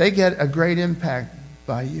 they get a great impact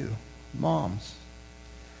by you, moms.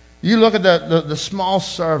 You look at the small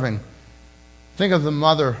serving. Think of the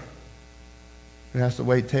mother who has to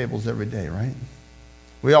wait tables every day, right?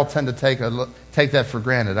 We all tend to take that for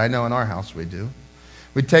granted. I know in our house we do.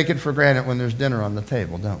 We take it for granted when there's dinner on the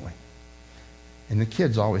table, don't we? And the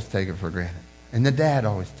kids always take it for granted. And the dad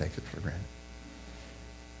always takes it for granted.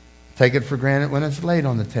 Take it for granted when it's late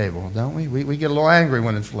on the table, don't we? We get a little angry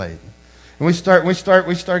when it's late. And we start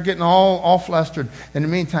getting all flustered. In the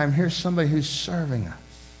meantime, here's somebody who's serving us.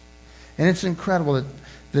 And it's incredible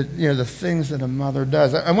that the things that a mother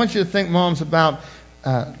does. I want you to think, moms, about,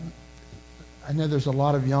 I know there's a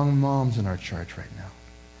lot of young moms in our church right now.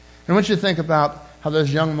 And I want you to think about how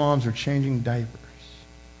those young moms are changing diapers.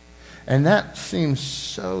 And that seems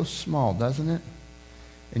so small, doesn't it?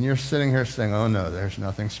 And you're sitting here saying, oh no, there's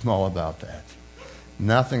nothing small about that.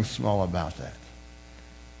 Nothing small about that.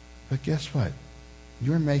 But guess what?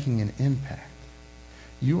 You're making an impact.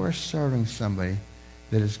 You are serving somebody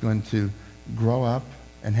that is going to grow up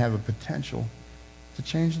and have a potential to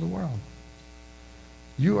change the world.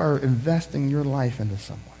 You are investing your life into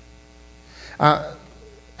someone.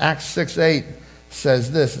 Acts 6:8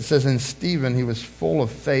 says this. It says, in Stephen, he was full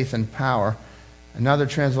of faith and power. Another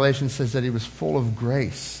translation says that he was full of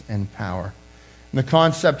grace and power. And the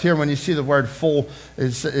concept here, when you see the word full,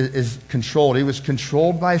 is controlled. He was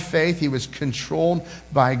controlled by faith. He was controlled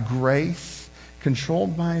by grace,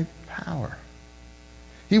 controlled by power.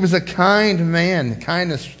 He was a kind man.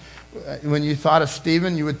 Kindness, when you thought of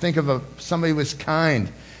Stephen, you would think of somebody who was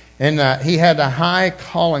kind. And he had a high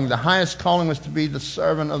calling. The highest calling was to be the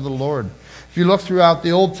servant of the Lord. If you look throughout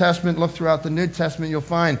the Old Testament, look throughout the New Testament, you'll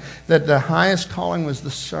find that the highest calling was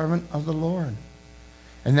the servant of the Lord.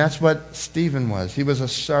 And that's what Stephen was. He was a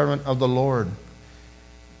servant of the Lord.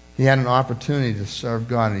 He had an opportunity to serve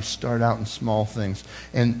God, and he started out in small things.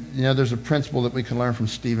 And, there's a principle that we can learn from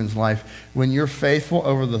Stephen's life. When you're faithful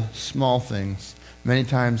over the small things, many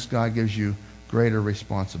times God gives you greater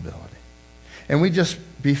responsibility. And we just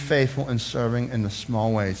be faithful in serving in the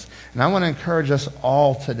small ways. And I want to encourage us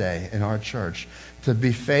all today in our church to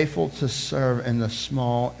be faithful to serve in the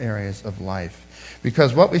small areas of life.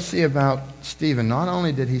 Because what we see about Stephen, not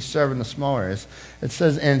only did he serve in the small areas, it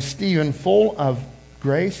says, and Stephen, full of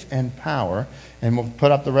grace and power, and we'll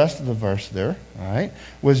put up the rest of the verse there, all right,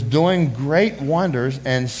 was doing great wonders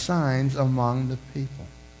and signs among the people.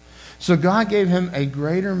 So God gave him a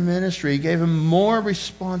greater ministry. He gave him more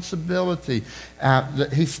responsibility.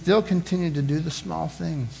 He still continued to do the small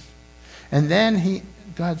things. And then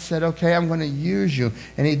God said, okay, I'm going to use you.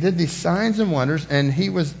 And he did these signs and wonders, and he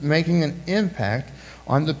was making an impact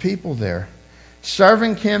on the people there.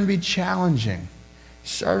 Serving can be challenging.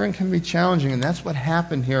 Serving can be challenging, and that's what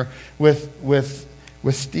happened here with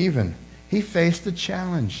Stephen. He faced a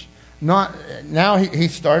challenge. He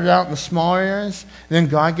started out in the small areas. Then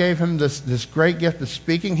God gave him this great gift of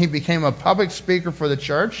speaking. He became a public speaker for the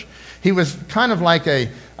church. He was kind of like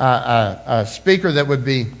a speaker that would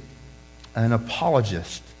be an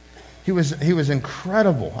apologist. He was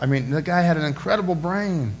incredible. I mean, the guy had an incredible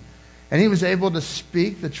brain. And he was able to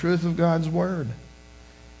speak the truth of God's word.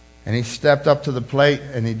 And he stepped up to the plate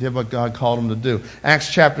and he did what God called him to do.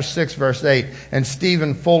 Acts chapter 6, verse 8. And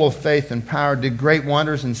Stephen, full of faith and power, did great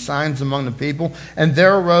wonders and signs among the people. And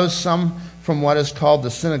there arose some from what is called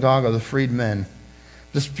the synagogue of the freedmen,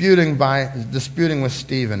 disputing with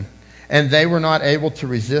Stephen. And they were not able to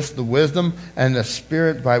resist the wisdom and the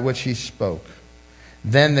spirit by which he spoke.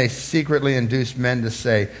 Then they secretly induced men to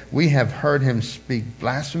say, "We have heard him speak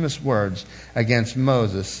blasphemous words against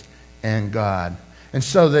Moses and God." And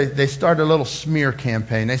so they started a little smear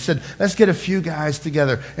campaign. They said, let's get a few guys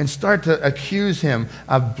together and start to accuse him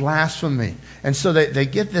of blasphemy. And so they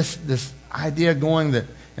get this idea going that,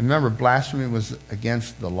 and remember, blasphemy was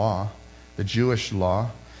against the law, the Jewish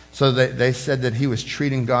law. So they said that he was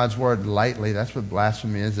treating God's word lightly. That's what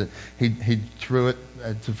blasphemy is, that he threw it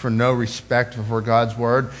for no respect for God's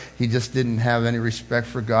word. He just didn't have any respect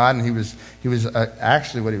for God. And he was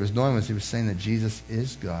actually, what he was doing was he was saying that Jesus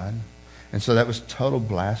is God. And so that was total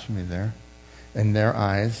blasphemy there in their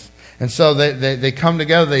eyes. And so they come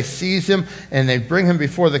together, they seize him, and they bring him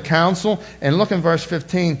before the council. And look in verse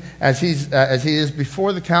 15, as he is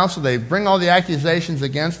before the council, they bring all the accusations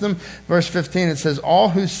against him. Verse 15, it says, "All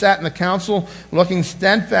who sat in the council, looking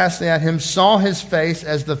steadfastly at him, saw his face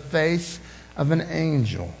as the face of an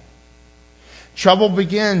angel." Trouble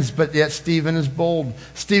begins, but yet Stephen is bold.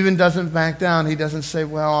 Stephen doesn't back down. He doesn't say,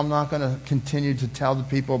 well, I'm not going to continue to tell the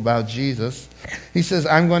people about Jesus. He says,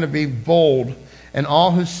 I'm going to be bold. And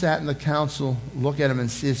all who sat in the council look at him and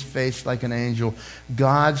see his face like an angel.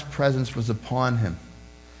 God's presence was upon him.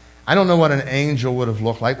 I don't know what an angel would have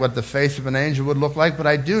looked like, what the face of an angel would look like, but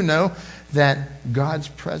I do know that God's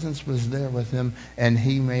presence was there with him, and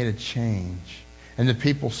he made a change. And the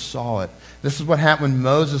people saw it. This is what happened when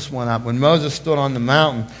Moses went up. When Moses stood on the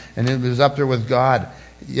mountain and he was up there with God,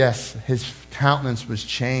 yes, his countenance was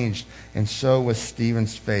changed. And so was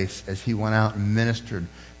Stephen's face as he went out and ministered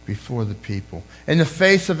before the people. In the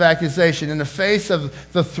face of accusation, in the face of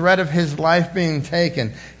the threat of his life being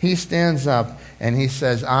taken, he stands up and he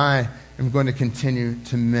says, I am going to continue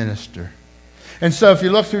to minister. And so if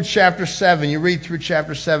you look through chapter 7, you read through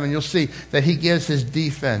chapter 7, you'll see that he gives his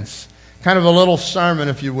defense. Kind of a little sermon,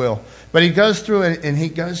 if you will. But he goes through it, and he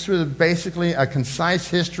goes through basically a concise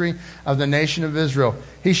history of the nation of Israel.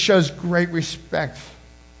 He shows great respect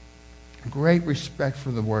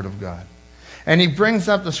for the Word of God. And he brings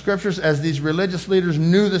up the Scriptures as these religious leaders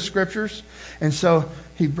knew the Scriptures. And so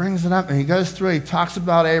he brings it up, and he goes through, he talks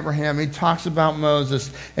about Abraham, he talks about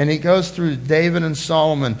Moses, and he goes through David and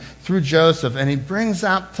Solomon, through Joseph, and he brings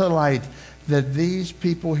out to light that these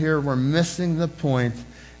people here were missing the point,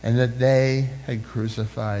 and that they had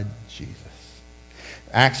crucified Jesus.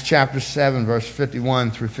 Acts chapter 7, verse 51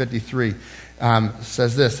 through 53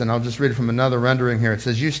 says this, and I'll just read it from another rendering here. It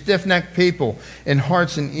says, "You stiff-necked people in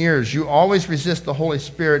hearts and ears, you always resist the Holy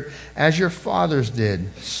Spirit as your fathers did,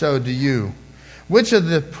 so do you. Which of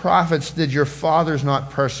the prophets did your fathers not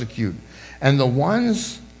persecute? And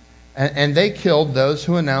they killed those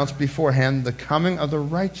who announced beforehand the coming of the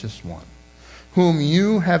righteous one, whom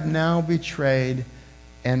you have now betrayed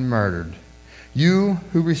and murdered. You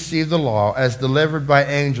who received the law as delivered by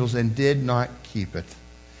angels and did not keep it."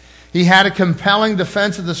 He had a compelling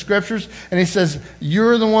defense of the Scriptures, and he says,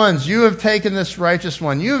 you're the ones. You have taken this righteous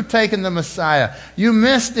one. You have taken the Messiah. You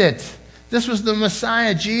missed it. This was the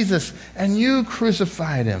Messiah, Jesus, and you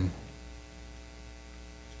crucified him.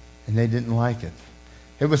 And they didn't like it.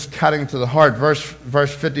 It was cutting to the heart.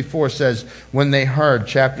 Verse 54 says, when they heard,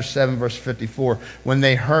 chapter 7, verse 54, when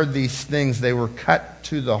they heard these things, they were cut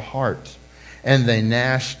to the heart, and they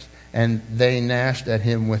gnashed at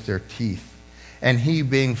him with their teeth. And he,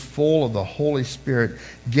 being full of the Holy Spirit,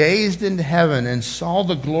 gazed into heaven and saw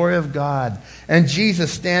the glory of God, and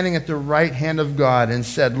Jesus standing at the right hand of God, and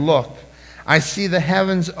said, "Look, I see the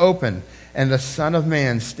heavens open, and the Son of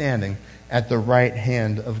Man standing at the right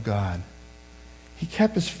hand of God." He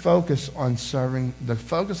kept his focus on serving. The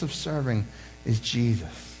focus of serving is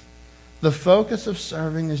Jesus. The focus of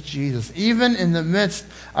serving is Jesus. Even in the midst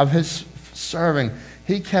of his serving,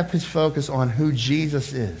 he kept his focus on who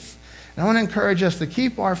Jesus is. And I want to encourage us to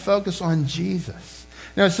keep our focus on Jesus.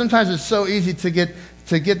 You know, sometimes it's so easy to get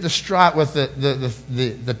distraught with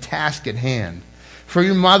the task at hand. For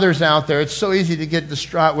you mothers out there, it's so easy to get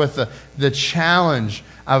distraught with the challenge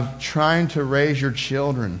of trying to raise your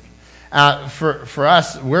children. For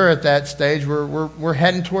us, we're at that stage where we're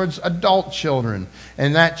heading towards adult children.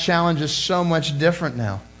 And that challenge is so much different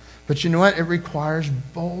now. But you know what? It requires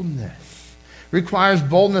boldness. It requires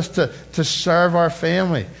boldness to serve our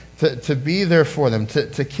family, to be there for them,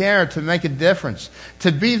 to care, to make a difference,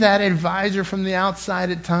 to be that advisor from the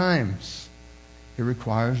outside at times. It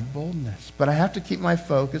requires boldness. But I have to keep my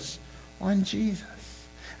focus on Jesus.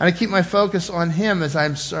 And I keep my focus on him as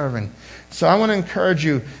I'm serving. So I want to encourage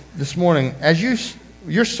you this morning, as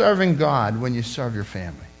you're serving God when you serve your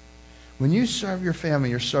family. When you serve your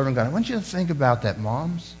family, you're serving God. I want you to think about that,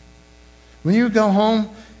 moms. When you go home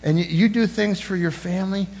and you do things for your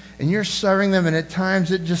family and you're serving them, and at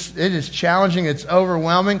times it is challenging, it's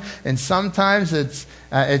overwhelming, and sometimes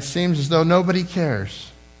it seems as though nobody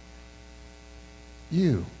cares.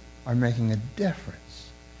 You are making a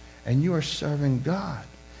difference, and you are serving God.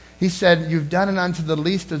 He said, you've done it unto the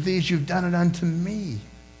least of these, you've done it unto me.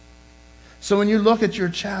 So when you look at your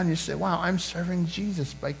child and you say, wow, I'm serving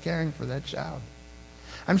Jesus by caring for that child.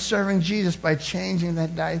 I'm serving Jesus by changing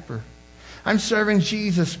that diaper. I'm serving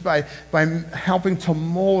Jesus by helping to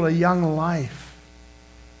mold a young life.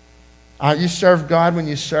 You serve God when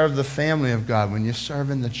you serve the family of God, when you serve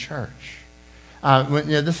in the church.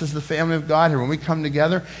 This is the family of God here. When we come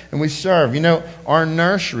together and we serve, our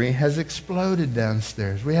nursery has exploded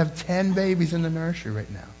downstairs. We have 10 babies in the nursery right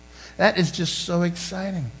now. That is just so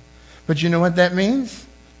exciting. But you know what that means?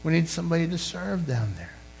 We need somebody to serve down there.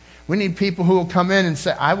 We need people who will come in and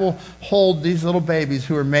say, I will hold these little babies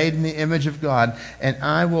who are made in the image of God, and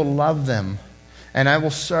I will love them, and I will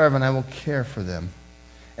serve, and I will care for them,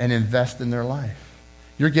 and invest in their life.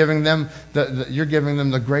 You're giving them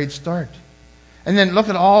the great start. And then look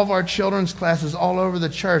at all of our children's classes all over the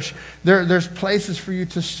church. There's places for you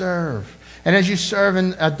to serve. And as you serve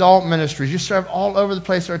in adult ministries, you serve all over the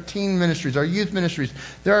place, our teen ministries, our youth ministries.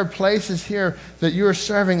 There are places here that you are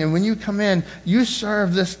serving, and when you come in, you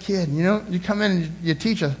serve this kid. You come in and you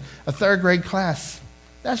teach a third grade class.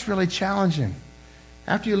 That's really challenging.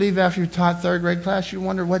 After you leave, after you've taught third grade class, you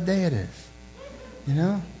wonder what day it is.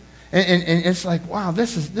 And it's like, wow,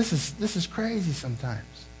 this is crazy sometimes.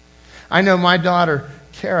 I know my daughter,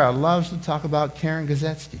 Kara, loves to talk about Karen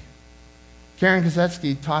Gazetsky. Karen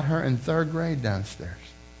Gazetsky taught her in third grade downstairs.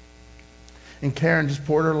 And Karen just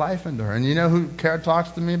poured her life into her. And you know who Kara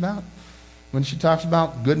talks to me about? When she talks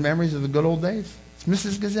about good memories of the good old days? It's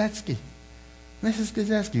Mrs. Gazetsky. Mrs.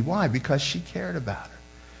 Gazetsky. Why? Because she cared about her.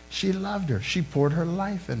 She loved her. She poured her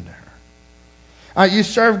life into her. You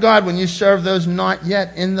serve God when you serve those not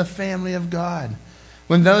yet in the family of God.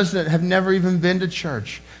 When those that have never even been to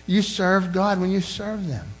church. You serve God when you serve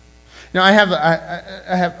them. Now, I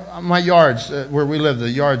have my yards where we live. The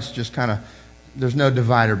yards just kind of, there's no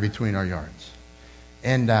divider between our yards.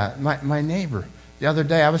 And my neighbor, the other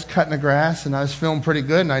day, I was cutting the grass and I was feeling pretty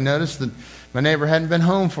good, and I noticed that my neighbor hadn't been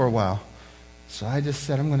home for a while. So I just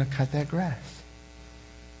said, I'm going to cut that grass.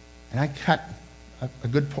 And I cut a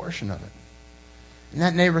good portion of it. And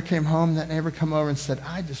that neighbor came home. That neighbor came over and said,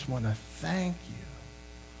 I just want to thank you.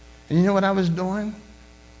 And you know what I was doing?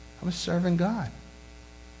 I was serving God.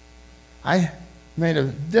 I made a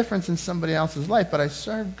difference in somebody else's life, but I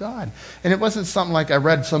served God. And it wasn't something like I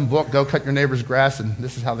read some book, go cut your neighbor's grass, and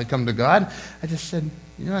this is how they come to God. I just said,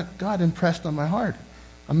 you know what? God impressed on my heart.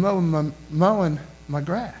 I'm mowing my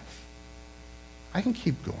grass. I can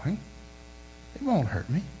keep going. It won't hurt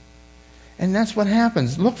me. And that's what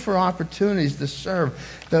happens. Look for opportunities to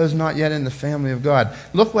serve those not yet in the family of God.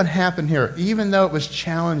 Look what happened here. Even though it was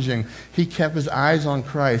challenging, he kept his eyes on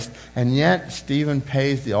Christ. And yet, Stephen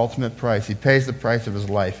pays the ultimate price. He pays the price of his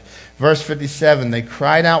life. Verse 57, they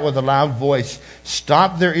cried out with a loud voice,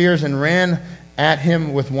 stopped their ears, and ran at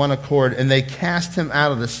him with one accord. And they cast him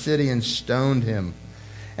out of the city and stoned him.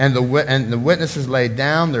 And the witnesses laid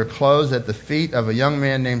down their clothes at the feet of a young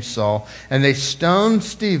man named Saul. And they stoned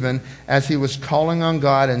Stephen as he was calling on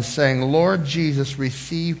God and saying, Lord Jesus,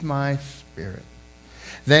 receive my spirit.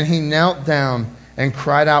 Then he knelt down and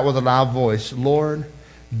cried out with a loud voice, Lord,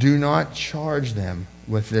 do not charge them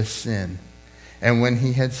with this sin. And when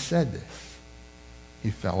he had said this, he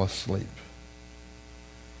fell asleep.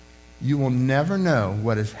 You will never know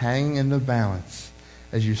what is hanging in the balance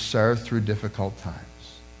as you serve through difficult times.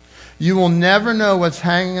 You will never know what's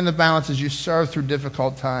hanging in the balance as you serve through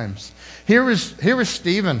difficult times. Here was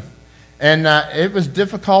Stephen, and it was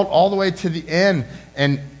difficult all the way to the end.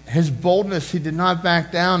 And his boldness, he did not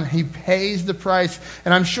back down. He pays the price.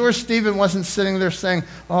 And I'm sure Stephen wasn't sitting there saying,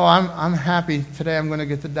 oh, I'm happy today I'm going to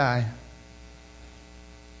get to die.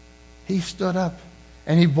 He stood up,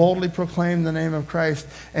 and he boldly proclaimed the name of Christ.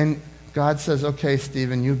 And God says, okay,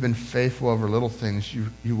 Stephen, you've been faithful over little things.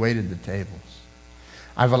 You waited the tables.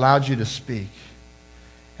 I've allowed you to speak.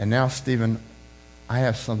 And now, Stephen, I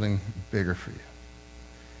have something bigger for you.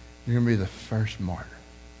 You're going to be the first martyr.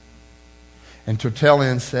 And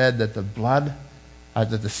Tertullian said that the blood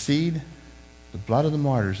of the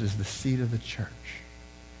martyrs is the seed of the church.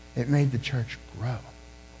 It made the church grow.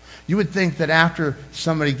 You would think that after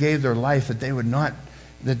somebody gave their life that people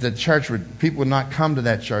would not come to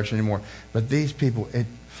that church anymore. But these people, it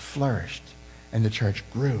flourished, and the church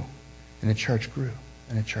grew, and the church grew.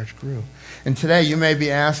 and the church grew. And today you may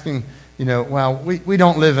be asking, well, we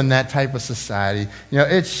don't live in that type of society.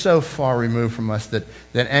 It's so far removed from us that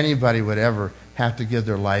anybody would ever have to give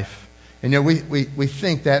their life. And we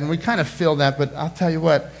think that, and we kind of feel that, but I'll tell you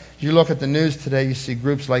what, you look at the news today, you see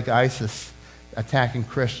groups like ISIS attacking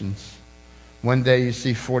Christians. One day you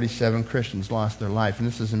see 47 Christians lost their life, and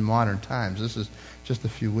this is in modern times. This is just a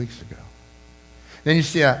few weeks ago. Then you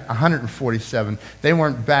see 147. They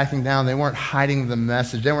weren't backing down. They weren't hiding the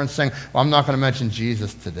message. They weren't saying, well, I'm not going to mention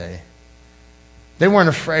Jesus today. They weren't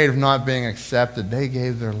afraid of not being accepted. They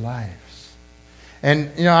gave their lives.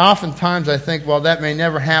 And, oftentimes I think, well, that may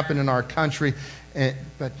never happen in our country.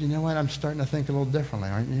 But you know what? I'm starting to think a little differently,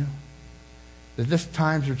 aren't you? That these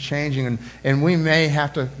times are changing, and we may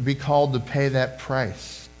have to be called to pay that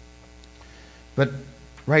price. But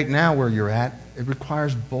right now where you're at, it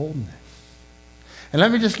requires boldness. And let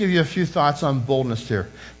me just give you a few thoughts on boldness here.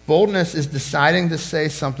 Boldness is deciding to say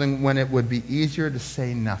something when it would be easier to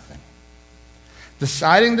say nothing.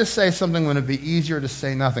 Deciding to say something when it would be easier to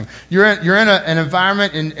say nothing. You're in an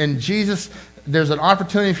environment in Jesus. There's an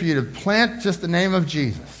opportunity for you to plant just the name of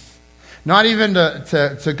Jesus. Not even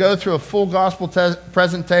to go through a full gospel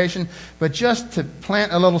presentation, but just to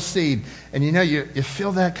plant a little seed. And you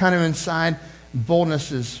feel that kind of inside.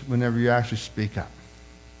 Boldness is whenever you actually speak up.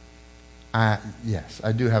 Yes,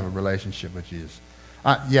 I do have a relationship with Jesus.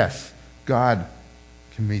 Yes, God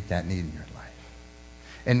can meet that need in your life.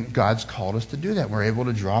 And God's called us to do that. We're able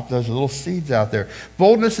to drop those little seeds out there.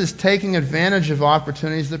 Boldness is taking advantage of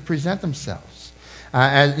opportunities that present themselves.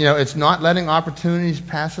 It's not letting opportunities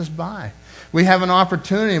pass us by. We have an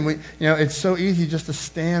opportunity, and it's so easy just to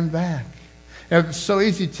stand back. It's so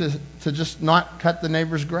easy to just not cut the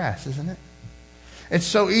neighbor's grass, isn't it? It's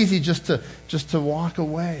so easy just to walk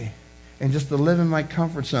away and just to live in my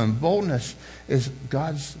comfort zone. Boldness is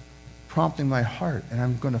God's prompting my heart, and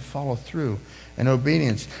I'm going to follow through in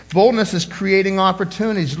obedience. Boldness is creating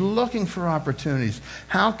opportunities, looking for opportunities.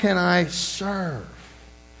 How can I serve?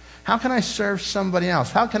 How can I serve somebody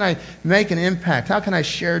else? How can I make an impact? How can I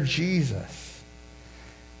share Jesus?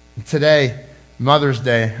 Today, Mother's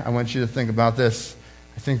Day, I want you to think about this.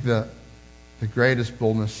 I think the greatest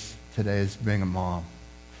boldness today is being a mom.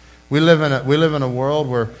 We live in a world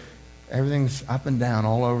where everything's up and down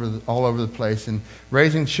all over the place, and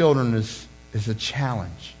raising children is a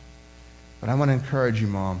challenge. But I want to encourage you,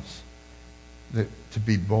 moms, to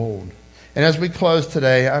be bold. And as we close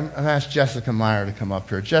today, I've asked Jessica Meyer to come up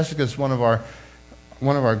here. Jessica's one of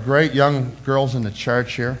our great young girls in the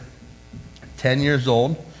church here, 10 years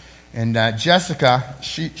old. And Jessica,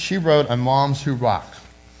 she wrote a Moms Who Rock.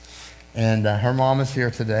 And her mom is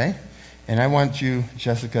here today. And I want you,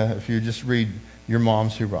 Jessica, if you just read your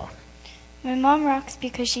Moms Who Rock. My mom rocks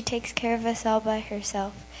because she takes care of us all by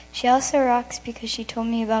herself. She also rocks because she told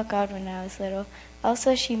me about God when I was little.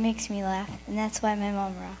 Also, she makes me laugh, and that's why my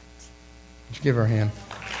mom rocks. Just give her a hand.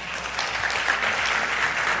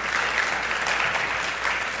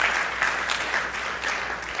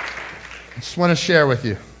 I just want to share with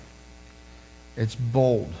you. It's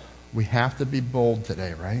bold. We have to be bold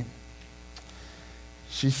today, right?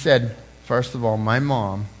 She said, first of all, my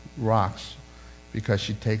mom rocks because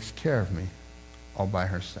she takes care of me all by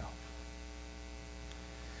herself.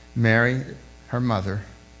 Mary, her mother,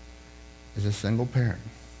 is a single parent.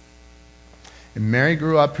 And Mary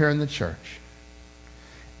grew up here in the church.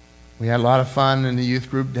 We had a lot of fun in the youth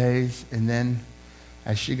group days, and then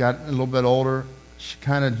as she got a little bit older, she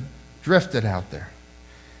kind of drifted out there.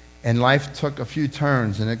 And life took a few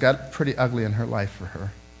turns, and it got pretty ugly in her life for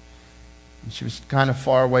her. And she was kind of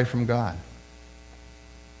far away from God.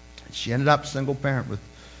 She ended up single parent with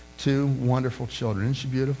 2 wonderful children. Isn't she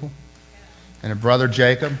beautiful? And a brother,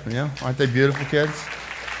 Jacob. Aren't they beautiful kids?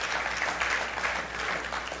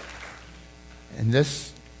 And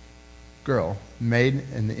this girl, made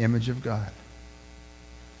in the image of God.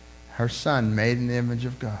 Her son, made in the image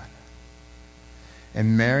of God.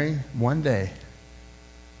 And Mary, one day,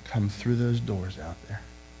 come through those doors out there.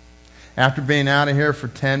 After being out of here for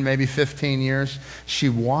 10, maybe 15 years, she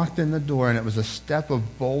walked in the door, and it was a step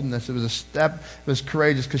of boldness. It was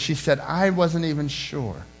courageous, because she said, I wasn't even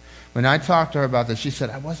sure. When I talked to her about this, she said,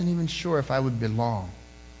 I wasn't even sure if I would belong,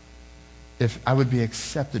 if I would be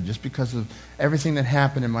accepted, just because of everything that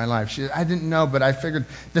happened in my life. She said, I didn't know, but I figured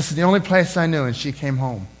this is the only place I knew, and she came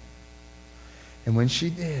home. And when she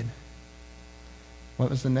did, what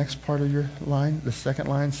was the next part of your line? The second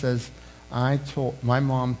line says, my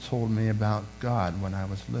mom told me about God when I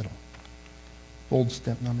was little. Bold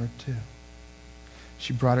step number 2.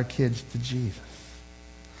 She brought her kids to Jesus.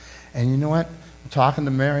 And you know what? I'm talking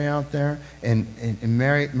to Mary out there, and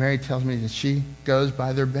Mary tells me that she goes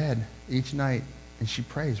by their bed each night, and she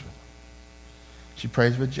prays with them. She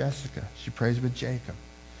prays with Jessica. She prays with Jacob.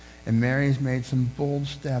 And Mary's made some bold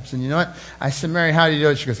steps. And you know what? I said, Mary, how do you do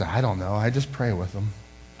it? She goes, I don't know. I just pray with them.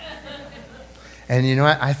 And you know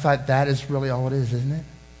what? I thought that is really all it is, isn't it?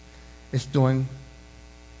 It's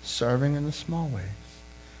serving in the small ways,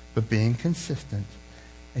 but being consistent.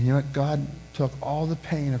 And you know what? God took all the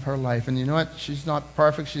pain of her life. And you know what? She's not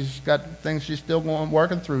perfect. She's got things she's still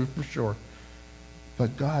working through, for sure.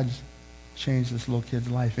 But God's changed this little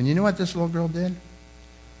kid's life. And you know what this little girl did?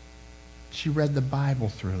 She read the Bible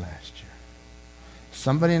through last year.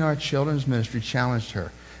 Somebody in our children's ministry challenged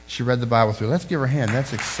her. She read the Bible through. Let's give her a hand.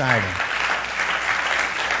 That's exciting.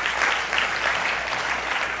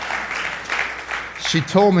 She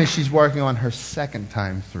told me she's working on her second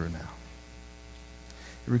time through now.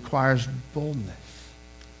 It requires boldness.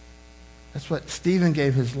 That's what Stephen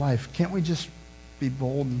gave his life. Can't we just be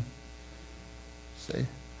bold and say,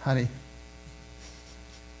 honey,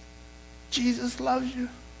 Jesus loves you?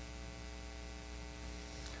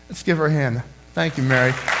 Let's give her a hand. Thank you,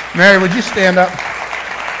 Mary. Mary, would you stand up?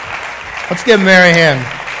 Let's give Mary a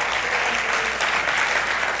hand.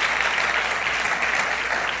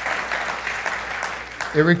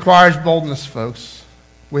 It requires boldness, folks.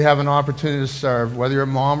 We have an opportunity to serve, whether you're a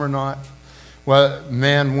mom or not, whether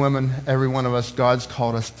man, woman, every one of us, God's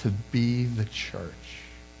called us to be the church.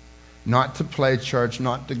 Not to play church,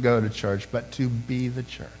 not to go to church, but to be the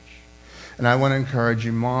church. And I want to encourage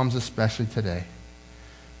you, moms especially today,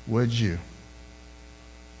 would you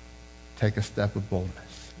take a step of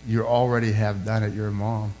boldness? You already have done it. You're a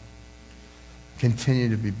mom. Continue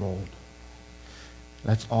to be bold.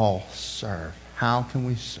 Let's all serve. How can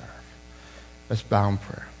we serve? Let's bow in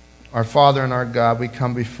prayer. Our Father and our God, we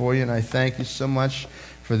come before you, and I thank you so much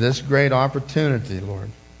for this great opportunity, Lord.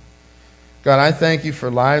 God, I thank you for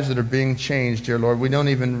lives that are being changed here, Lord. We don't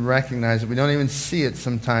even recognize it. We don't even see it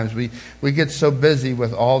sometimes. We get so busy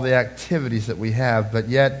with all the activities that we have, but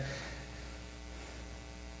yet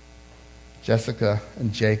Jessica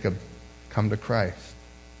and Jacob come to Christ.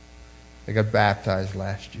 They got baptized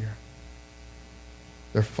last year.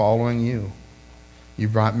 They're following you. You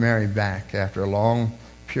brought Mary back after a long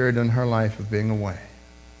period in her life of being away.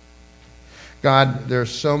 God, there are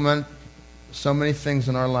so many things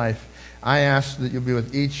in our life. I ask that you'll be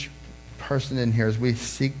with each person in here as we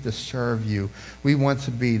seek to serve you. We want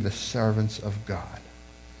to be the servants of God.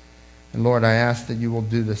 And Lord, I ask that you will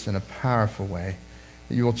do this in a powerful way,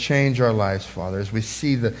 that you will change our lives, Father, as we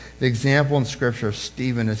see the example in Scripture of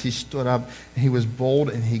Stephen as he stood up and he was bold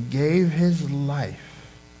and he gave his life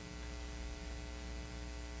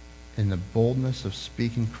in the boldness of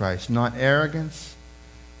speaking Christ. Not arrogance,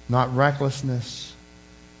 not recklessness,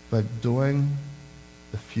 but doing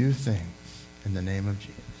the few things in the name of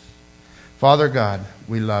Jesus. Father God,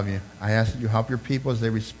 we love you. I ask that you help your people as they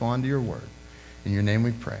respond to your word. In your name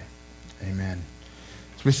we pray. Amen.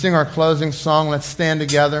 As we sing our closing song, let's stand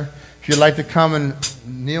together. If you'd like to come and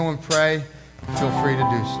kneel and pray, feel free to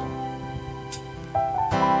do so.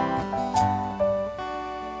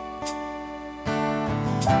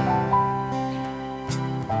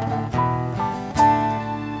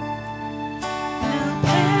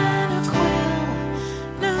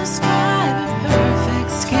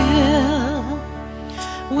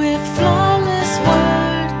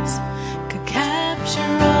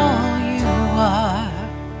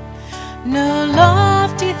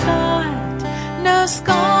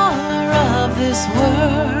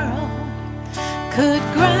 Could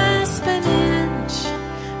grasp an inch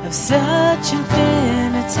of such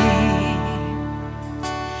infinity.